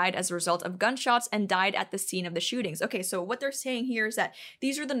who had died as a result of gunshots and died at the scene of the shootings. Okay, so what they're saying here is that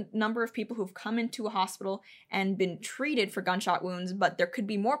these are the number of people who've come into a hospital and been treated for gunshot wounds, but there could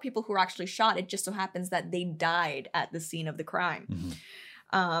be more people who are actually shot. It just so happens that they died at the scene of the crime.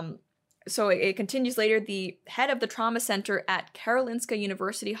 Mm-hmm. So it continues later. The head of the trauma center at Karolinska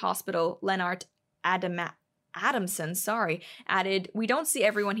University Hospital, Lennart Adamson, added, "We don't see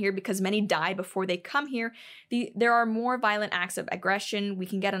everyone here because many die before they come here. There are more violent acts of aggression. We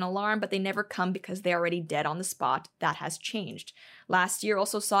can get an alarm, but they never come because they're already dead on the spot. That has changed." Last year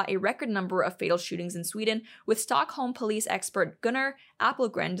also saw a record number of fatal shootings in Sweden, with Stockholm police expert Gunnar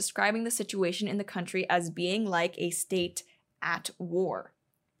Appelgren describing the situation in the country as being like a state at war.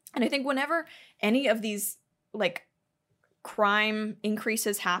 And I think whenever any of these, like, crime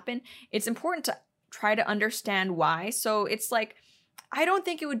increases happen, it's important to try to understand why. So it's like, I don't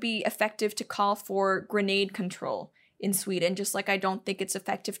think it would be effective to call for grenade control in Sweden, just like I don't think it's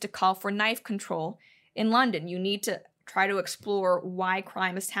effective to call for knife control in London. You need to try to explore why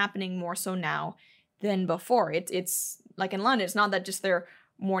crime is happening more so now than before. It's like in London, it's not that just there are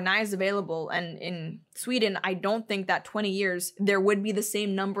more knives available, and in Sweden, I don't think that 20 years there would be the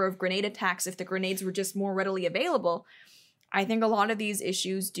same number of grenade attacks if the grenades were just more readily available. I think a lot of these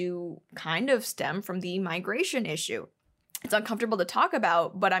issues do kind of stem from the migration issue. It's uncomfortable to talk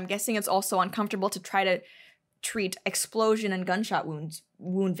about, but I'm guessing it's also uncomfortable to try to treat explosion and gunshot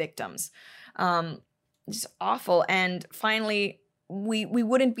wound victims. It's awful. And finally, we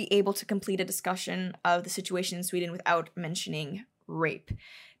wouldn't be able to complete a discussion of the situation in Sweden without mentioning rape.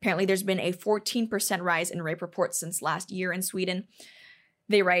 Apparently, there's been a 14% rise in rape reports since last year in Sweden.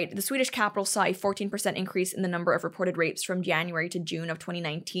 They write, the Swedish capital saw a 14% increase in the number of reported rapes from January to June of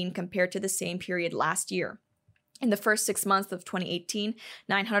 2019 compared to the same period last year. In the first 6 months of 2018,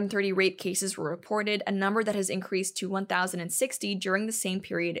 930 rape cases were reported, a number that has increased to 1,060 during the same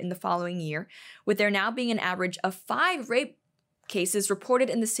period in the following year, with there now being an average of 5 rape cases reported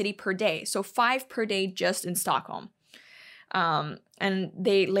in the city per day, so 5 per day just in Stockholm. And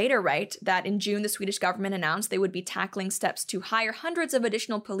they later write that in June, the Swedish government announced they would be tackling steps to hire hundreds of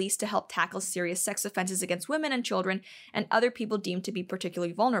additional police to help tackle serious sex offenses against women and children and other people deemed to be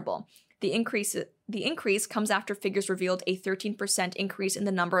particularly vulnerable. The increase comes after figures revealed a 13% increase in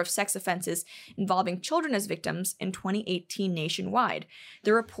the number of sex offenses involving children as victims in 2018 nationwide.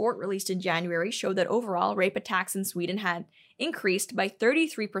 The report released in January showed that overall rape attacks in Sweden had increased by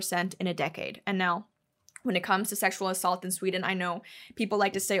 33% in a decade. And now, when it comes to sexual assault in Sweden, I know people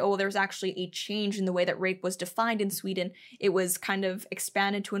like to say, oh, there's actually a change in the way that rape was defined in Sweden. It was kind of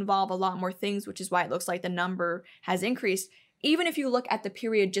expanded to involve a lot more things, which is why it looks like the number has increased. Even if you look at the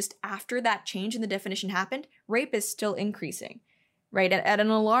period just after that change in the definition happened, rape is still increasing, right? At an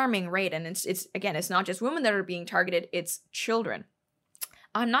alarming rate. And it's not just women that are being targeted, it's children.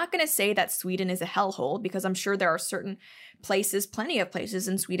 I'm not going to say that Sweden is a hellhole, because I'm sure there are certain places, plenty of places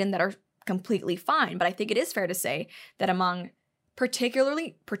in Sweden that are completely fine. But I think it is fair to say that among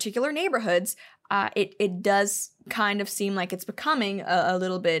particular neighborhoods, it does kind of seem like it's becoming a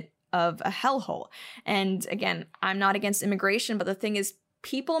little bit of a hellhole. And again, I'm not against immigration, but the thing is,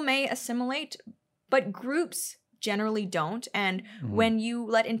 people may assimilate, but groups generally don't. And when you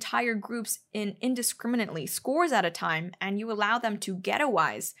let entire groups in indiscriminately, scores at a time, and you allow them to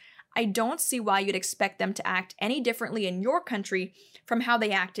ghettoize, I don't see why you'd expect them to act any differently in your country from how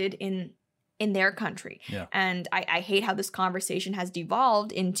they acted in their country. Yeah. And I hate how this conversation has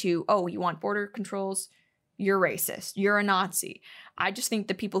devolved into, oh, you want border controls? You're racist. You're a Nazi. I just think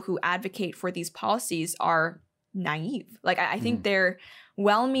the people who advocate for these policies are naive. Like, I think they're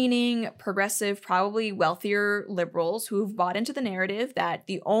well-meaning, progressive, probably wealthier liberals who've bought into the narrative that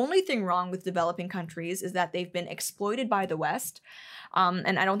the only thing wrong with developing countries is that they've been exploited by the West.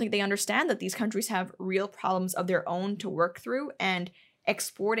 And I don't think they understand that these countries have real problems of their own to work through, and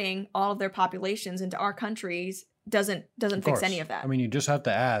exporting all of their populations into our countries doesn't fix any of that. I mean, you just have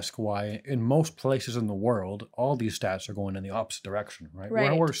to ask why in most places in the world, all these stats are going in the opposite direction, right?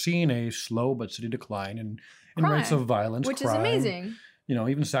 Right. We're seeing a slow but steady decline in Crime, rates of violence, which is crime, amazing. You know,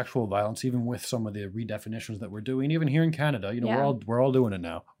 even sexual violence, even with some of the redefinitions that we're doing, even here in Canada, you know, Yeah. we're all doing it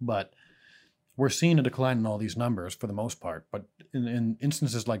now. But we're seeing a decline in all these numbers for the most part. But in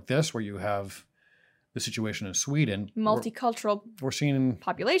instances like this, where you have the situation in Sweden, Multicultural we're seeing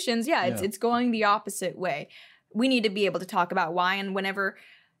populations, it's going the opposite way. We need to be able to talk about why, and whenever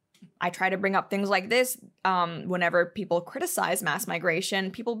I try to bring up things like this, whenever people criticize mass migration,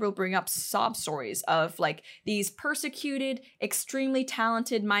 people will bring up sob stories of like these persecuted, extremely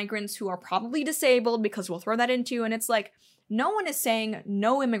talented migrants who are probably disabled, because we'll throw that into, and it's like, no one is saying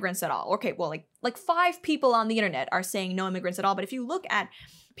no immigrants at all. Okay, well, like 5 people on the internet are saying no immigrants at all, but if you look at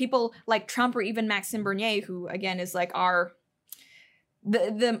people like Trump or even Maxime Bernier, who again is like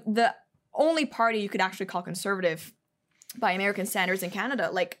the only party you could actually call conservative by American standards in Canada,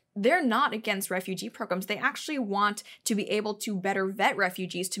 like they're not against refugee programs. They actually want to be able to better vet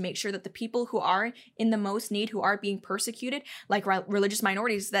refugees to make sure that the people who are in the most need, who are being persecuted, like religious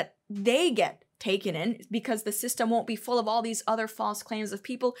minorities, that they get taken in, because the system won't be full of all these other false claims of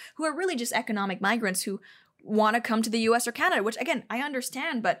people who are really just economic migrants who want to come to the US or Canada, which again, I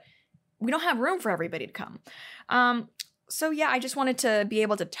understand, but we don't have room for everybody to come. So yeah, I just wanted to be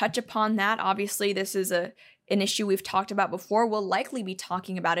able to touch upon that. Obviously, this is an issue we've talked about before. We'll likely be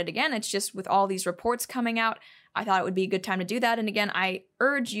talking about it again. It's just with all these reports coming out, I thought it would be a good time to do that. And again, I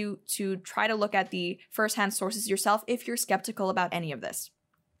urge you to try to look at the firsthand sources yourself if you're skeptical about any of this.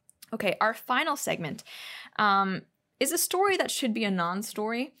 Okay, our final segment is a story that should be a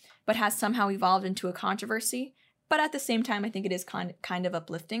non-story, but has somehow evolved into a controversy. But at the same time, I think it is kind of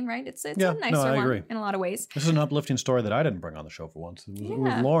uplifting, right? It's a nicer one in a lot of ways. This is an uplifting story that I didn't bring on the show for once. It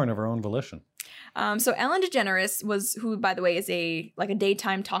was Lauren of her own volition. So Ellen DeGeneres who, by the way, is a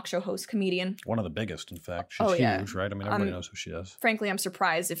daytime talk show host, comedian. One of the biggest, in fact. She's huge, right? I mean, everybody knows who she is. Frankly, I'm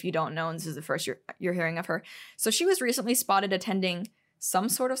surprised if you don't know, and this is the first you're hearing of her. So she was recently spotted attending some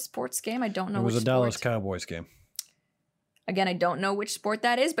sort of sports game. I don't know which sport. It was a Dallas Cowboys game. Again, I don't know which sport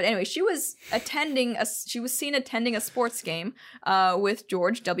that is, but anyway, she was seen attending a sports game with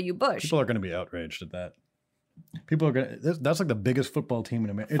George W. Bush. People are going to be outraged at that. That's like the biggest football team in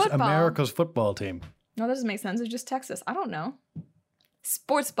America. It's America's football team. No, that doesn't make sense. It's just Texas. I don't know.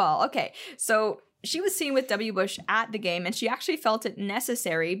 Sports ball. Okay, so she was seen with W. Bush at the game, and she actually felt it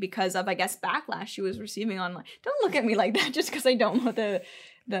necessary because of, I guess, backlash she was receiving online. Don't look at me like that just because I don't know the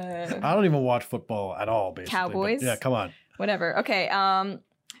I don't even watch football at all, basically. Cowboys? Yeah, come on. Whatever. Okay.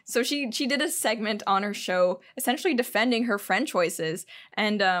 So she did a segment on her show essentially defending her friend choices,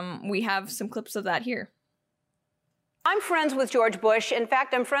 and we have some clips of that here. I'm friends with George Bush. In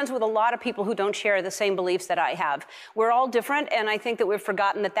fact, I'm friends with a lot of people who don't share the same beliefs that I have. We're all different, and I think that we've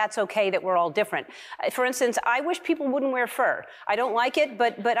forgotten that that's okay, that we're all different. For instance, I wish people wouldn't wear fur. I don't like it,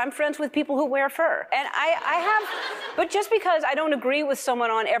 but I'm friends with people who wear fur. And but just because I don't agree with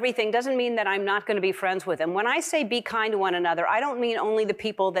someone on everything doesn't mean that I'm not going to be friends with them. When I say be kind to one another, I don't mean only the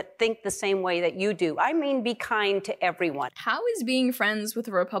people that think the same way that you do. I mean be kind to everyone. How is being friends with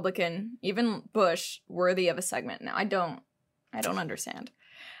a Republican, even Bush, worthy of a segment? Now, I don't understand.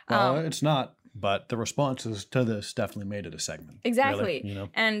 Well, it's not, but the responses to this definitely made it a segment. Exactly. Really, you know?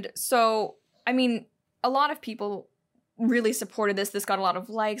 And so, I mean, a lot of people really supported this. This got a lot of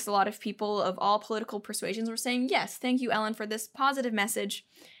likes. A lot of people of all political persuasions were saying, yes, thank you, Ellen, for this positive message.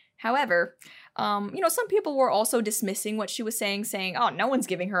 However, some people were also dismissing what she was saying, oh, no one's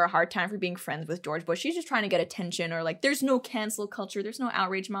giving her a hard time for being friends with George Bush. She's just trying to get attention, or like, there's no cancel culture. There's no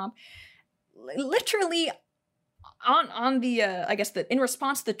outrage mob. Literally, in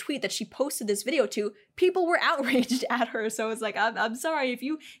response to the tweet that she posted this video to, people were outraged at her. So it's like, I'm sorry, if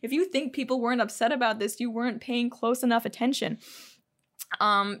you think people weren't upset about this, you weren't paying close enough attention.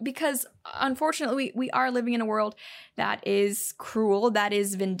 Because unfortunately, we are living in a world that is cruel, that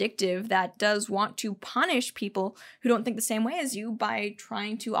is vindictive, that does want to punish people who don't think the same way as you by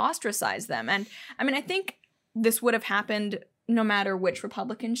trying to ostracize them. And I mean, I think this would have happened no matter which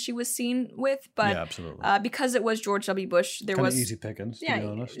Republican she was seen with, but yeah, absolutely. Because it was George W. Bush, there was easy pickings, to be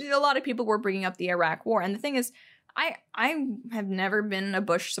honest. A lot of people were bringing up the Iraq War, and the thing is, I have never been a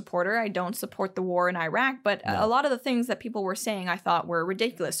Bush supporter. I don't support the war in Iraq, but a lot of the things that people were saying I thought were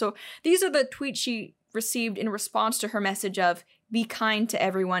ridiculous. So these are the tweets she received in response to her message of be kind to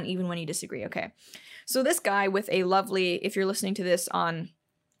everyone, even when you disagree. Okay, so this guy with a lovely, if you're listening to this on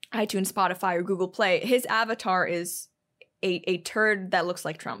iTunes, Spotify, or Google Play, his avatar is a turd that looks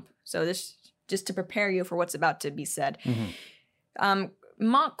like Trump. So this, just to prepare you for what's about to be said. Mm-hmm.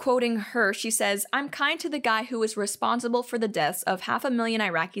 mock quoting her, she says, "I'm kind to the guy who was responsible for the deaths of 500,000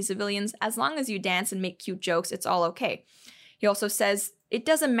 Iraqi civilians. As long as you dance and make cute jokes, it's all okay." He also says, "It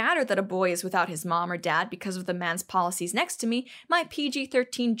doesn't matter that a boy is without his mom or dad because of the man's policies next to me. My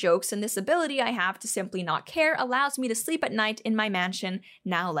PG-13 jokes and this ability I have to simply not care allows me to sleep at night in my mansion.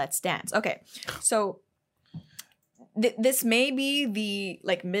 Now let's dance." Okay, so this may be the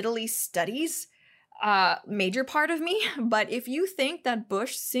like Middle East studies major part of me, but if you think that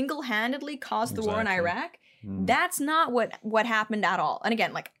Bush single-handedly caused the war in Iraq, that's not what happened at all. And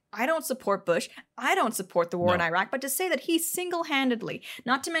again, like, I don't support Bush. I don't support the war in Iraq, but to say that he single-handedly,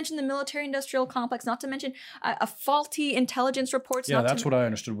 not to mention the military-industrial complex, not to mention a faulty intelligence reports. Yeah, that's what I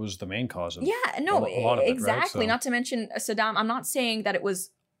understood was the main cause of a lot of exactly. It, right? Not to mention Saddam. I'm not saying that it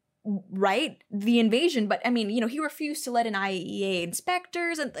was the invasion, but I mean, he refused to let in IAEA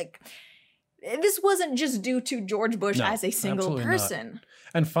inspectors, and like, this wasn't just due to George Bush as a single person. Not.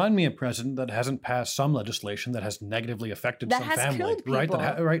 And find me a president that hasn't passed some legislation that has negatively affected some family, killed people.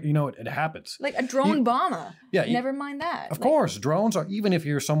 right? It happens. Like a drone bomber. Yeah, never mind that. Of course, drones are. Even if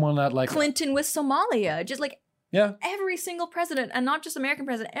you're someone that like Clinton with Somalia, just like every single president, and not just American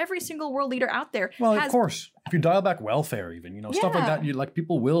president, every single world leader out there. Well, of course, if you dial back welfare, even stuff like that,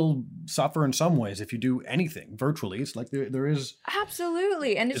 people will suffer in some ways if you do anything virtually. It's like there is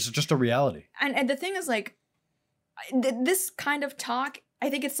absolutely, and it's just a reality. And the thing is, like, this kind of talk, I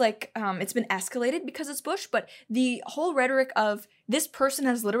think it's like it's been escalated because it's Bush, but the whole rhetoric of this person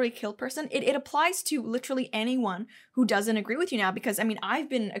has literally killed person, it applies to literally anyone who doesn't agree with you now. Because I mean, I've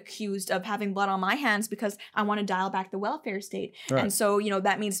been accused of having blood on my hands because I want to dial back the welfare state. Right. And so,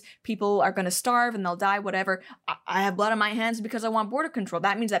 that means people are going to starve and they'll die, whatever. I have blood on my hands because I want border control.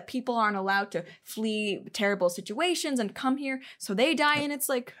 That means that people aren't allowed to flee terrible situations and come here, so they die. And it's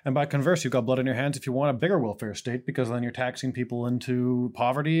like, and by converse, you've got blood on your hands if you want a bigger welfare state, because then you're taxing people into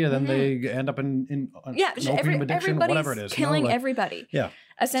poverty, and then they end up in opium addiction, whatever it is, killing everybody.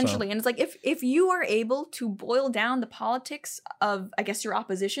 Essentially. So. And it's like, if you are able to boil down the politics of, I guess, your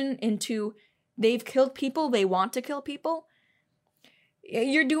opposition into they've killed people, they want to kill people,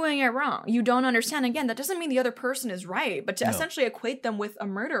 you're doing it wrong. You don't understand. Again, that doesn't mean the other person is right, but to essentially equate them with a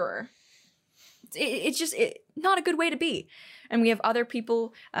murderer, it's just not a good way to be. And we have other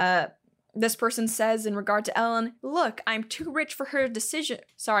people, this person says in regard to Ellen, "Look, I'm too rich for her decision.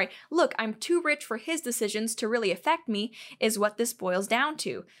 Look, I'm too rich for his decisions to really affect me," is what this boils down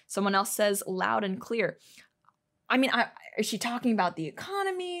to. Someone else says loud and clear. I mean, is she talking about the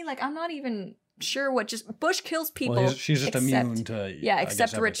economy? Like, I'm not even sure what. Just Bush kills people. Well, she's just immune to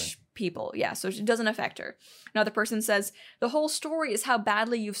except rich people. Yeah, so it doesn't affect her. Another person says, "The whole story is how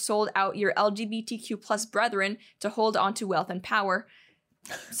badly you've sold out your LGBTQ plus brethren to hold on to wealth and power."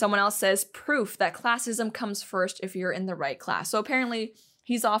 Someone else says, "Proof that classism comes first if you're in the right class." So apparently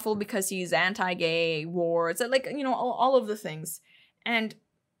he's awful because he's anti-gay, war, it's like, all of the things. And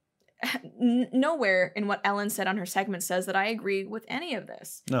nowhere in what Ellen said on her segment says that I agree with any of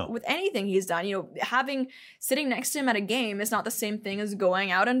this. No. With anything he's done. Sitting next to him at a game is not the same thing as going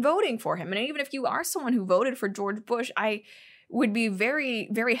out and voting for him. And even if you are someone who voted for George Bush, I would be very,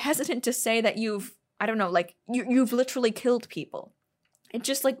 very hesitant to say that you've literally killed people. It's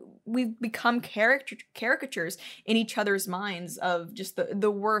just like we've become caricatures in each other's minds of just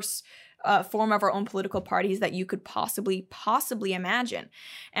the worst form of our own political parties that you could possibly imagine.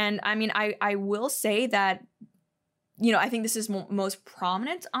 And I mean, I will say that, I think this is most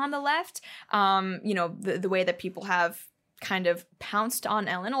prominent on the left, the way that people have kind of pounced on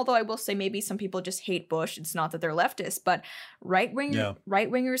Ellen, although I will say maybe some people just hate Bush. It's not that they're leftists, but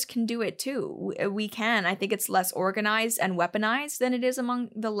right-wingers can do it too. We can. I think it's less organized and weaponized than it is among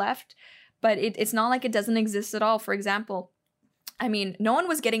the left, but it's not like it doesn't exist at all. For example, I mean, no one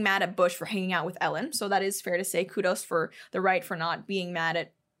was getting mad at Bush for hanging out with Ellen, so that is fair to say. Kudos for the right for not being mad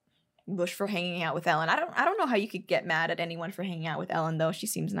at Bush for hanging out with Ellen. I don't know how you could get mad at anyone for hanging out with Ellen, though. She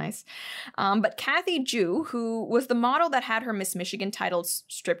seems nice. But Kathy Jew, who was the model that had her Miss Michigan title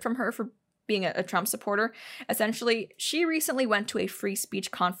stripped from her for being a Trump supporter, essentially, she recently went to a free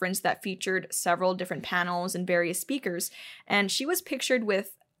speech conference that featured several different panels and various speakers, and she was pictured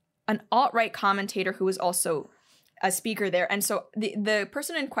with an alt-right commentator who was also a speaker there. And so the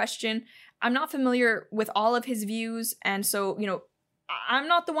person in question, I'm not familiar with all of his views, and so, I'm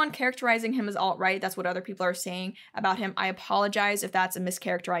not the one characterizing him as alt-right. That's what other people are saying about him. I apologize if that's a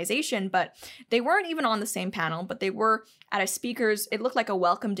mischaracterization, but they weren't even on the same panel, but they were at a speaker's, it looked like a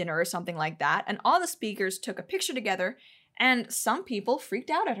welcome dinner or something like that, and all the speakers took a picture together, and some people freaked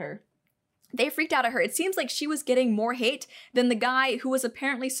out at her. They freaked out at her. It seems like she was getting more hate than the guy who was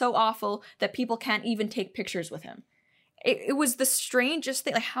apparently so awful that people can't even take pictures with him. it was the strangest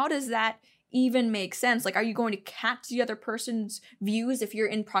thing. Like, how does that even make sense? Like, are you going to catch the other person's views if you're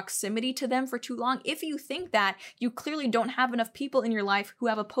in proximity to them for too long? If you think that, you clearly don't have enough people in your life who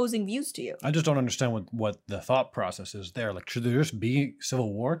have opposing views to you. I just don't understand what the thought process is there. Like, should there just be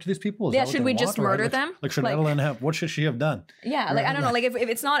civil war to these people? Is Yeah, that what should they we just want? murder Like, them? Like, should Like- Edelyn have, what should she have done? Yeah, like, I don't know, like, if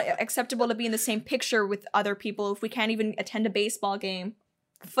it's not acceptable to be in the same picture with other people, if we can't even attend a baseball game,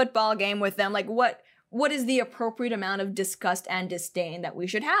 football game with them, like, what is the appropriate amount of disgust and disdain that we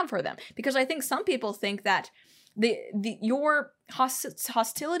should have for them? Because I think some people think that your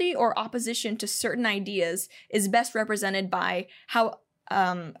hostility or opposition to certain ideas is best represented by how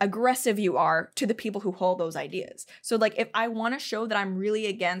aggressive you are to the people who hold those ideas. So, like, if I want to show that I'm really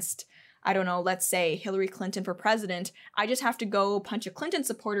against, I don't know, let's say Hillary Clinton for president, I just have to go punch a Clinton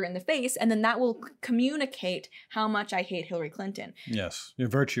supporter in the face, and then that will communicate how much I hate Hillary Clinton. Yes, your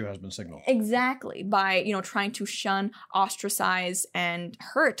virtue has been signaled. Exactly, by, you know, trying to shun, ostracize, and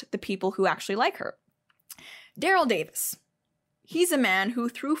hurt the people who actually like her. Daryl Davis. He's a man who,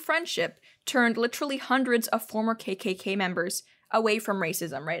 through friendship, turned literally hundreds of former KKK members away from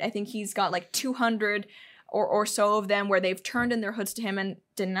racism, right? I think he's got like 200 or so of them where they've turned in their hoods to him and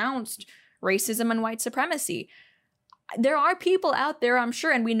denounced racism and white supremacy. There are people out there, I'm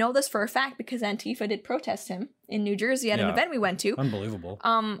sure, and we know this for a fact because Antifa did protest him in New Jersey at an event we went to. Unbelievable.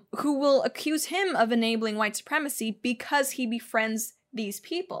 Who will accuse him of enabling white supremacy because he befriends these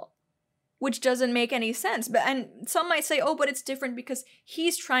people, which doesn't make any sense. And some might say, oh, but it's different because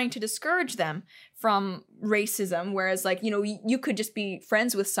he's trying to discourage them from racism, whereas, like, you know, you could just be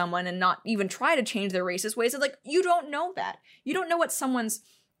friends with someone and not even try to change their racist ways. It's like, you don't know that. You don't know what someone's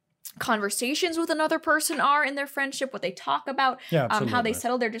conversations with another person are in their friendship, what they talk about, how they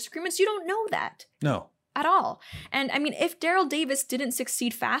settle their disagreements. You don't know that. No. At all. And I mean, if Daryl Davis didn't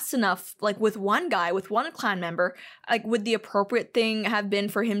succeed fast enough, like with one guy, with one Klan member, like, would the appropriate thing have been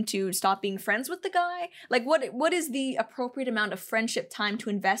for him to stop being friends with the guy? Like, what is the appropriate amount of friendship time to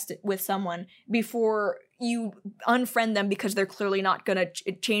invest with someone before you unfriend them because they're clearly not going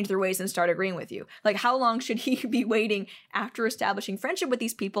to change their ways and start agreeing with you? Like, how long should he be waiting after establishing friendship with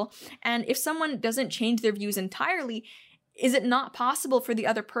these people? And if someone doesn't change their views entirely, is it not possible for the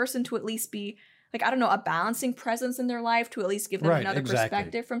other person to at least be, like, I don't know, a balancing presence in their life, to at least give them another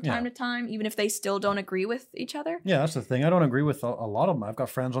perspective from time to time, even if they still don't agree with each other? Yeah, that's the thing. I don't agree with a lot of them. I've got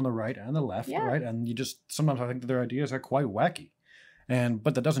friends on the right and the left, right? And sometimes I think that their ideas are quite wacky.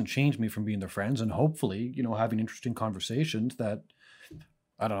 But that doesn't change me from being their friends and hopefully, you know, having interesting conversations that,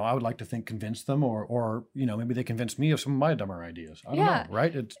 I don't know, I would like to think convince them or you know, maybe they convince me of some of my dumber ideas. I don't know,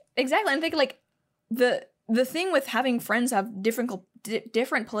 right? Exactly. I think, like, the thing with having friends have different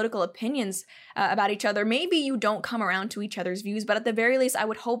political opinions about each other, maybe you don't come around to each other's views, but at the very least, I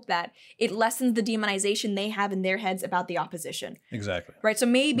would hope that it lessens the demonization they have in their heads about the opposition. Exactly. Right? So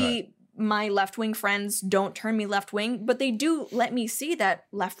maybe my left-wing friends don't turn me left-wing, but they do let me see that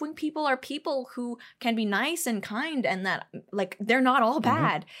left-wing people are people who can be nice and kind, and that, like, they're not all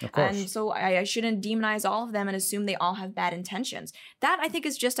bad. Of course. And so I shouldn't demonize all of them and assume they all have bad intentions. That, I think,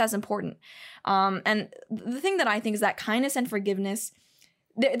 is just as important. And the thing that I think is that kindness and forgiveness,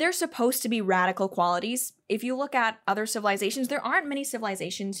 they're supposed to be radical qualities. If you look at other civilizations, there aren't many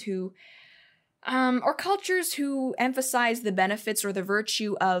civilizations who or cultures who emphasize the benefits or the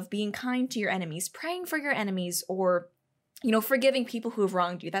virtue of being kind to your enemies, praying for your enemies, or, you know, forgiving people who have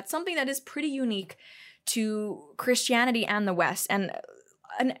wronged you. That's something that is pretty unique to Christianity and the West. And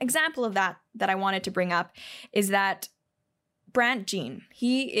an example of that I wanted to bring up is that Brant Jean,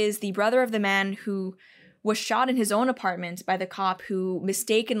 he is the brother of the man who was shot in his own apartment by the cop who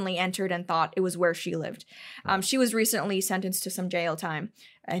mistakenly entered and thought it was where she lived. She was recently sentenced to some jail time.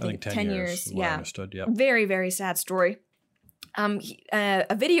 I think 10 years. Yeah. Understood. Yep. Very, very sad story.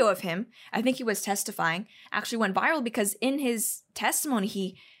 A video of him, I think he was testifying, actually went viral because in his testimony,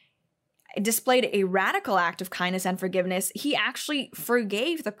 he displayed a radical act of kindness and forgiveness. He actually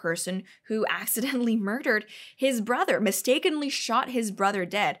forgave the person who accidentally murdered his brother, mistakenly shot his brother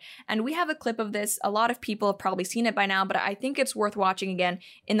dead. And we have a clip of this. A lot of people have probably seen it by now, but I think it's worth watching again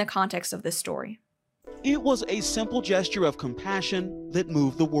in the context of this story. It was a simple gesture of compassion that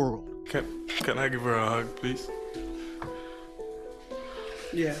moved the world. Can I give her a hug, please?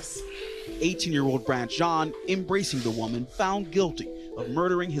 Yes. 18-year-old Brant Jean embracing the woman found guilty of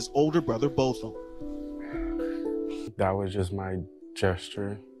murdering his older brother Botham. That was just my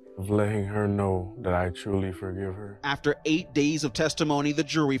gesture of letting her know that I truly forgive her. After 8 days of testimony, the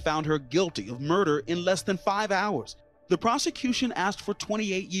jury found her guilty of murder in less than 5 hours. The prosecution asked for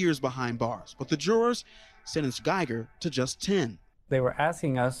 28 years behind bars, but the jurors sentenced Geiger to just 10. They were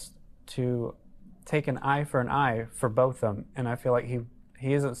asking us to take an eye for an eye for both of them. And I feel like he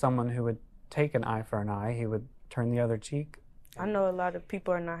isn't someone who would take an eye for an eye. He would turn the other cheek. I know a lot of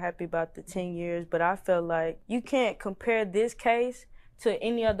people are not happy about the 10 years, but I feel like you can't compare this case to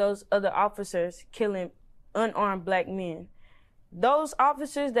any of those other officers killing unarmed black men. Those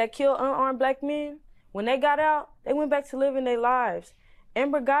officers that kill unarmed black men, when they got out, they went back to living their lives.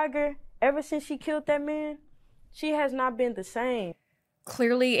 Amber Geiger, ever since she killed that man, she has not been the same.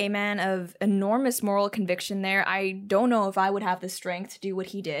 Clearly a man of enormous moral conviction there. I don't know if I would have the strength to do what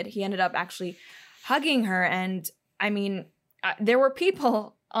he did. He ended up actually hugging her, and I mean, there were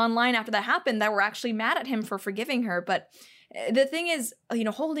people online after that happened that were actually mad at him for forgiving her, but the thing is, you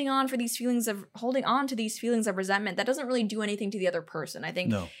know, holding on to these feelings of resentment, that doesn't really do anything to the other person. I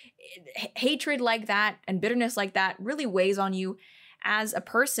think hatred like that and bitterness like that really weighs on you as a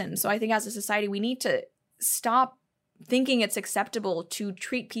person. So I think as a society, we need to stop thinking it's acceptable to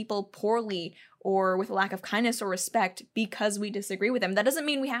treat people poorly or with a lack of kindness or respect because we disagree with them. That doesn't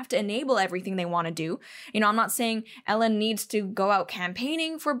mean we have to enable everything they want to do. You know, I'm not saying Ellen needs to go out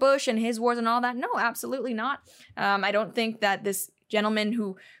campaigning for Bush and his wars and all that. No, absolutely not. I don't think that this gentleman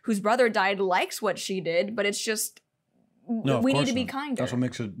whose brother died likes what she did, but it's just, we need to be kinder. That's what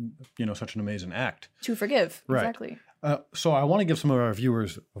makes it, you know, such an amazing act. To forgive, right. Exactly. So I want to give some of our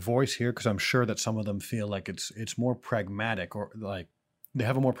viewers a voice here because I'm sure that some of them feel like it's more pragmatic, or like they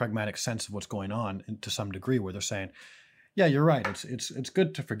have a more pragmatic sense of what's going on to some degree, where they're saying, yeah, you're right. It's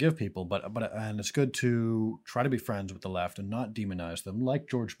good to forgive people, but it's good to try to be friends with the left and not demonize them, like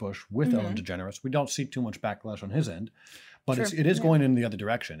George Bush with Ellen DeGeneres. We don't see too much backlash on his end, but it is going in the other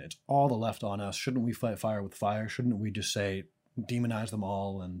direction. It's all the left on us. Shouldn't we fight fire with fire? Shouldn't we just say, demonize them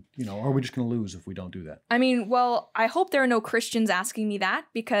all, and you know, or are we just going to lose if we don't do that? I mean, well, I hope there are no Christians asking me that,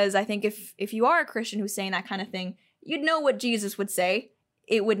 because I think if you are a Christian who's saying that kind of thing, you'd know what Jesus would say.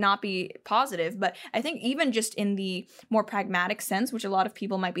 It would not be positive. But I think even just in the more pragmatic sense, which a lot of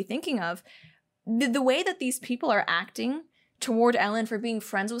people might be thinking of, the way that these people are acting toward Ellen for being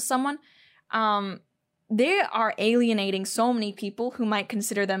friends with someone, they are alienating so many people who might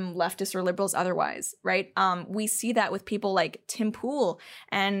consider them leftists or liberals otherwise, right? We see that with people like Tim Pool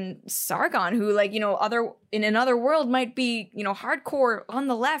and Sargon, who, like, you know, in another world might be, you know, hardcore on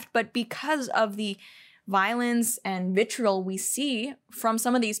the left, but because of the violence and vitriol we see from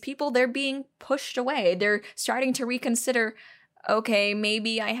some of these people, they're being pushed away. They're starting to reconsider, okay,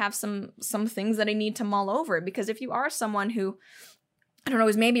 maybe I have some things that I need to mull over. Because if you are someone who, I don't know,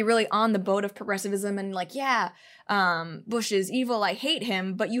 is maybe really on the boat of progressivism and like, yeah, Bush is evil, I hate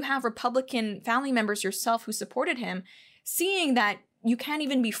him, but you have Republican family members yourself who supported him, seeing that you can't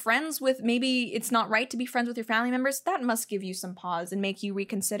even be friends with, maybe it's not right to be friends with your family members, that must give you some pause and make you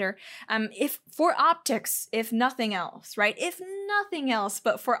reconsider. If for optics, if nothing else, right? If nothing else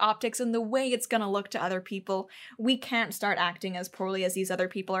but for optics and the way it's gonna look to other people, we can't start acting as poorly as these other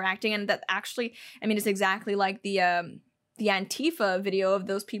people are acting. And that actually, I mean, it's exactly like the Antifa video of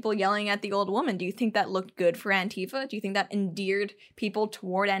those people yelling at the old woman. Do you think that looked good for Antifa? Do you think that endeared people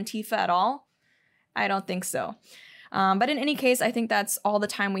toward Antifa at all? I don't think so. But in any case, I think that's all the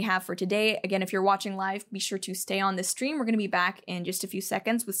time we have for today. Again, if you're watching live, be sure to stay on this stream. We're going to be back in just a few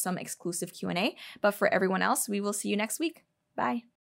seconds with some exclusive Q&A. But for everyone else, we will see you next week. Bye.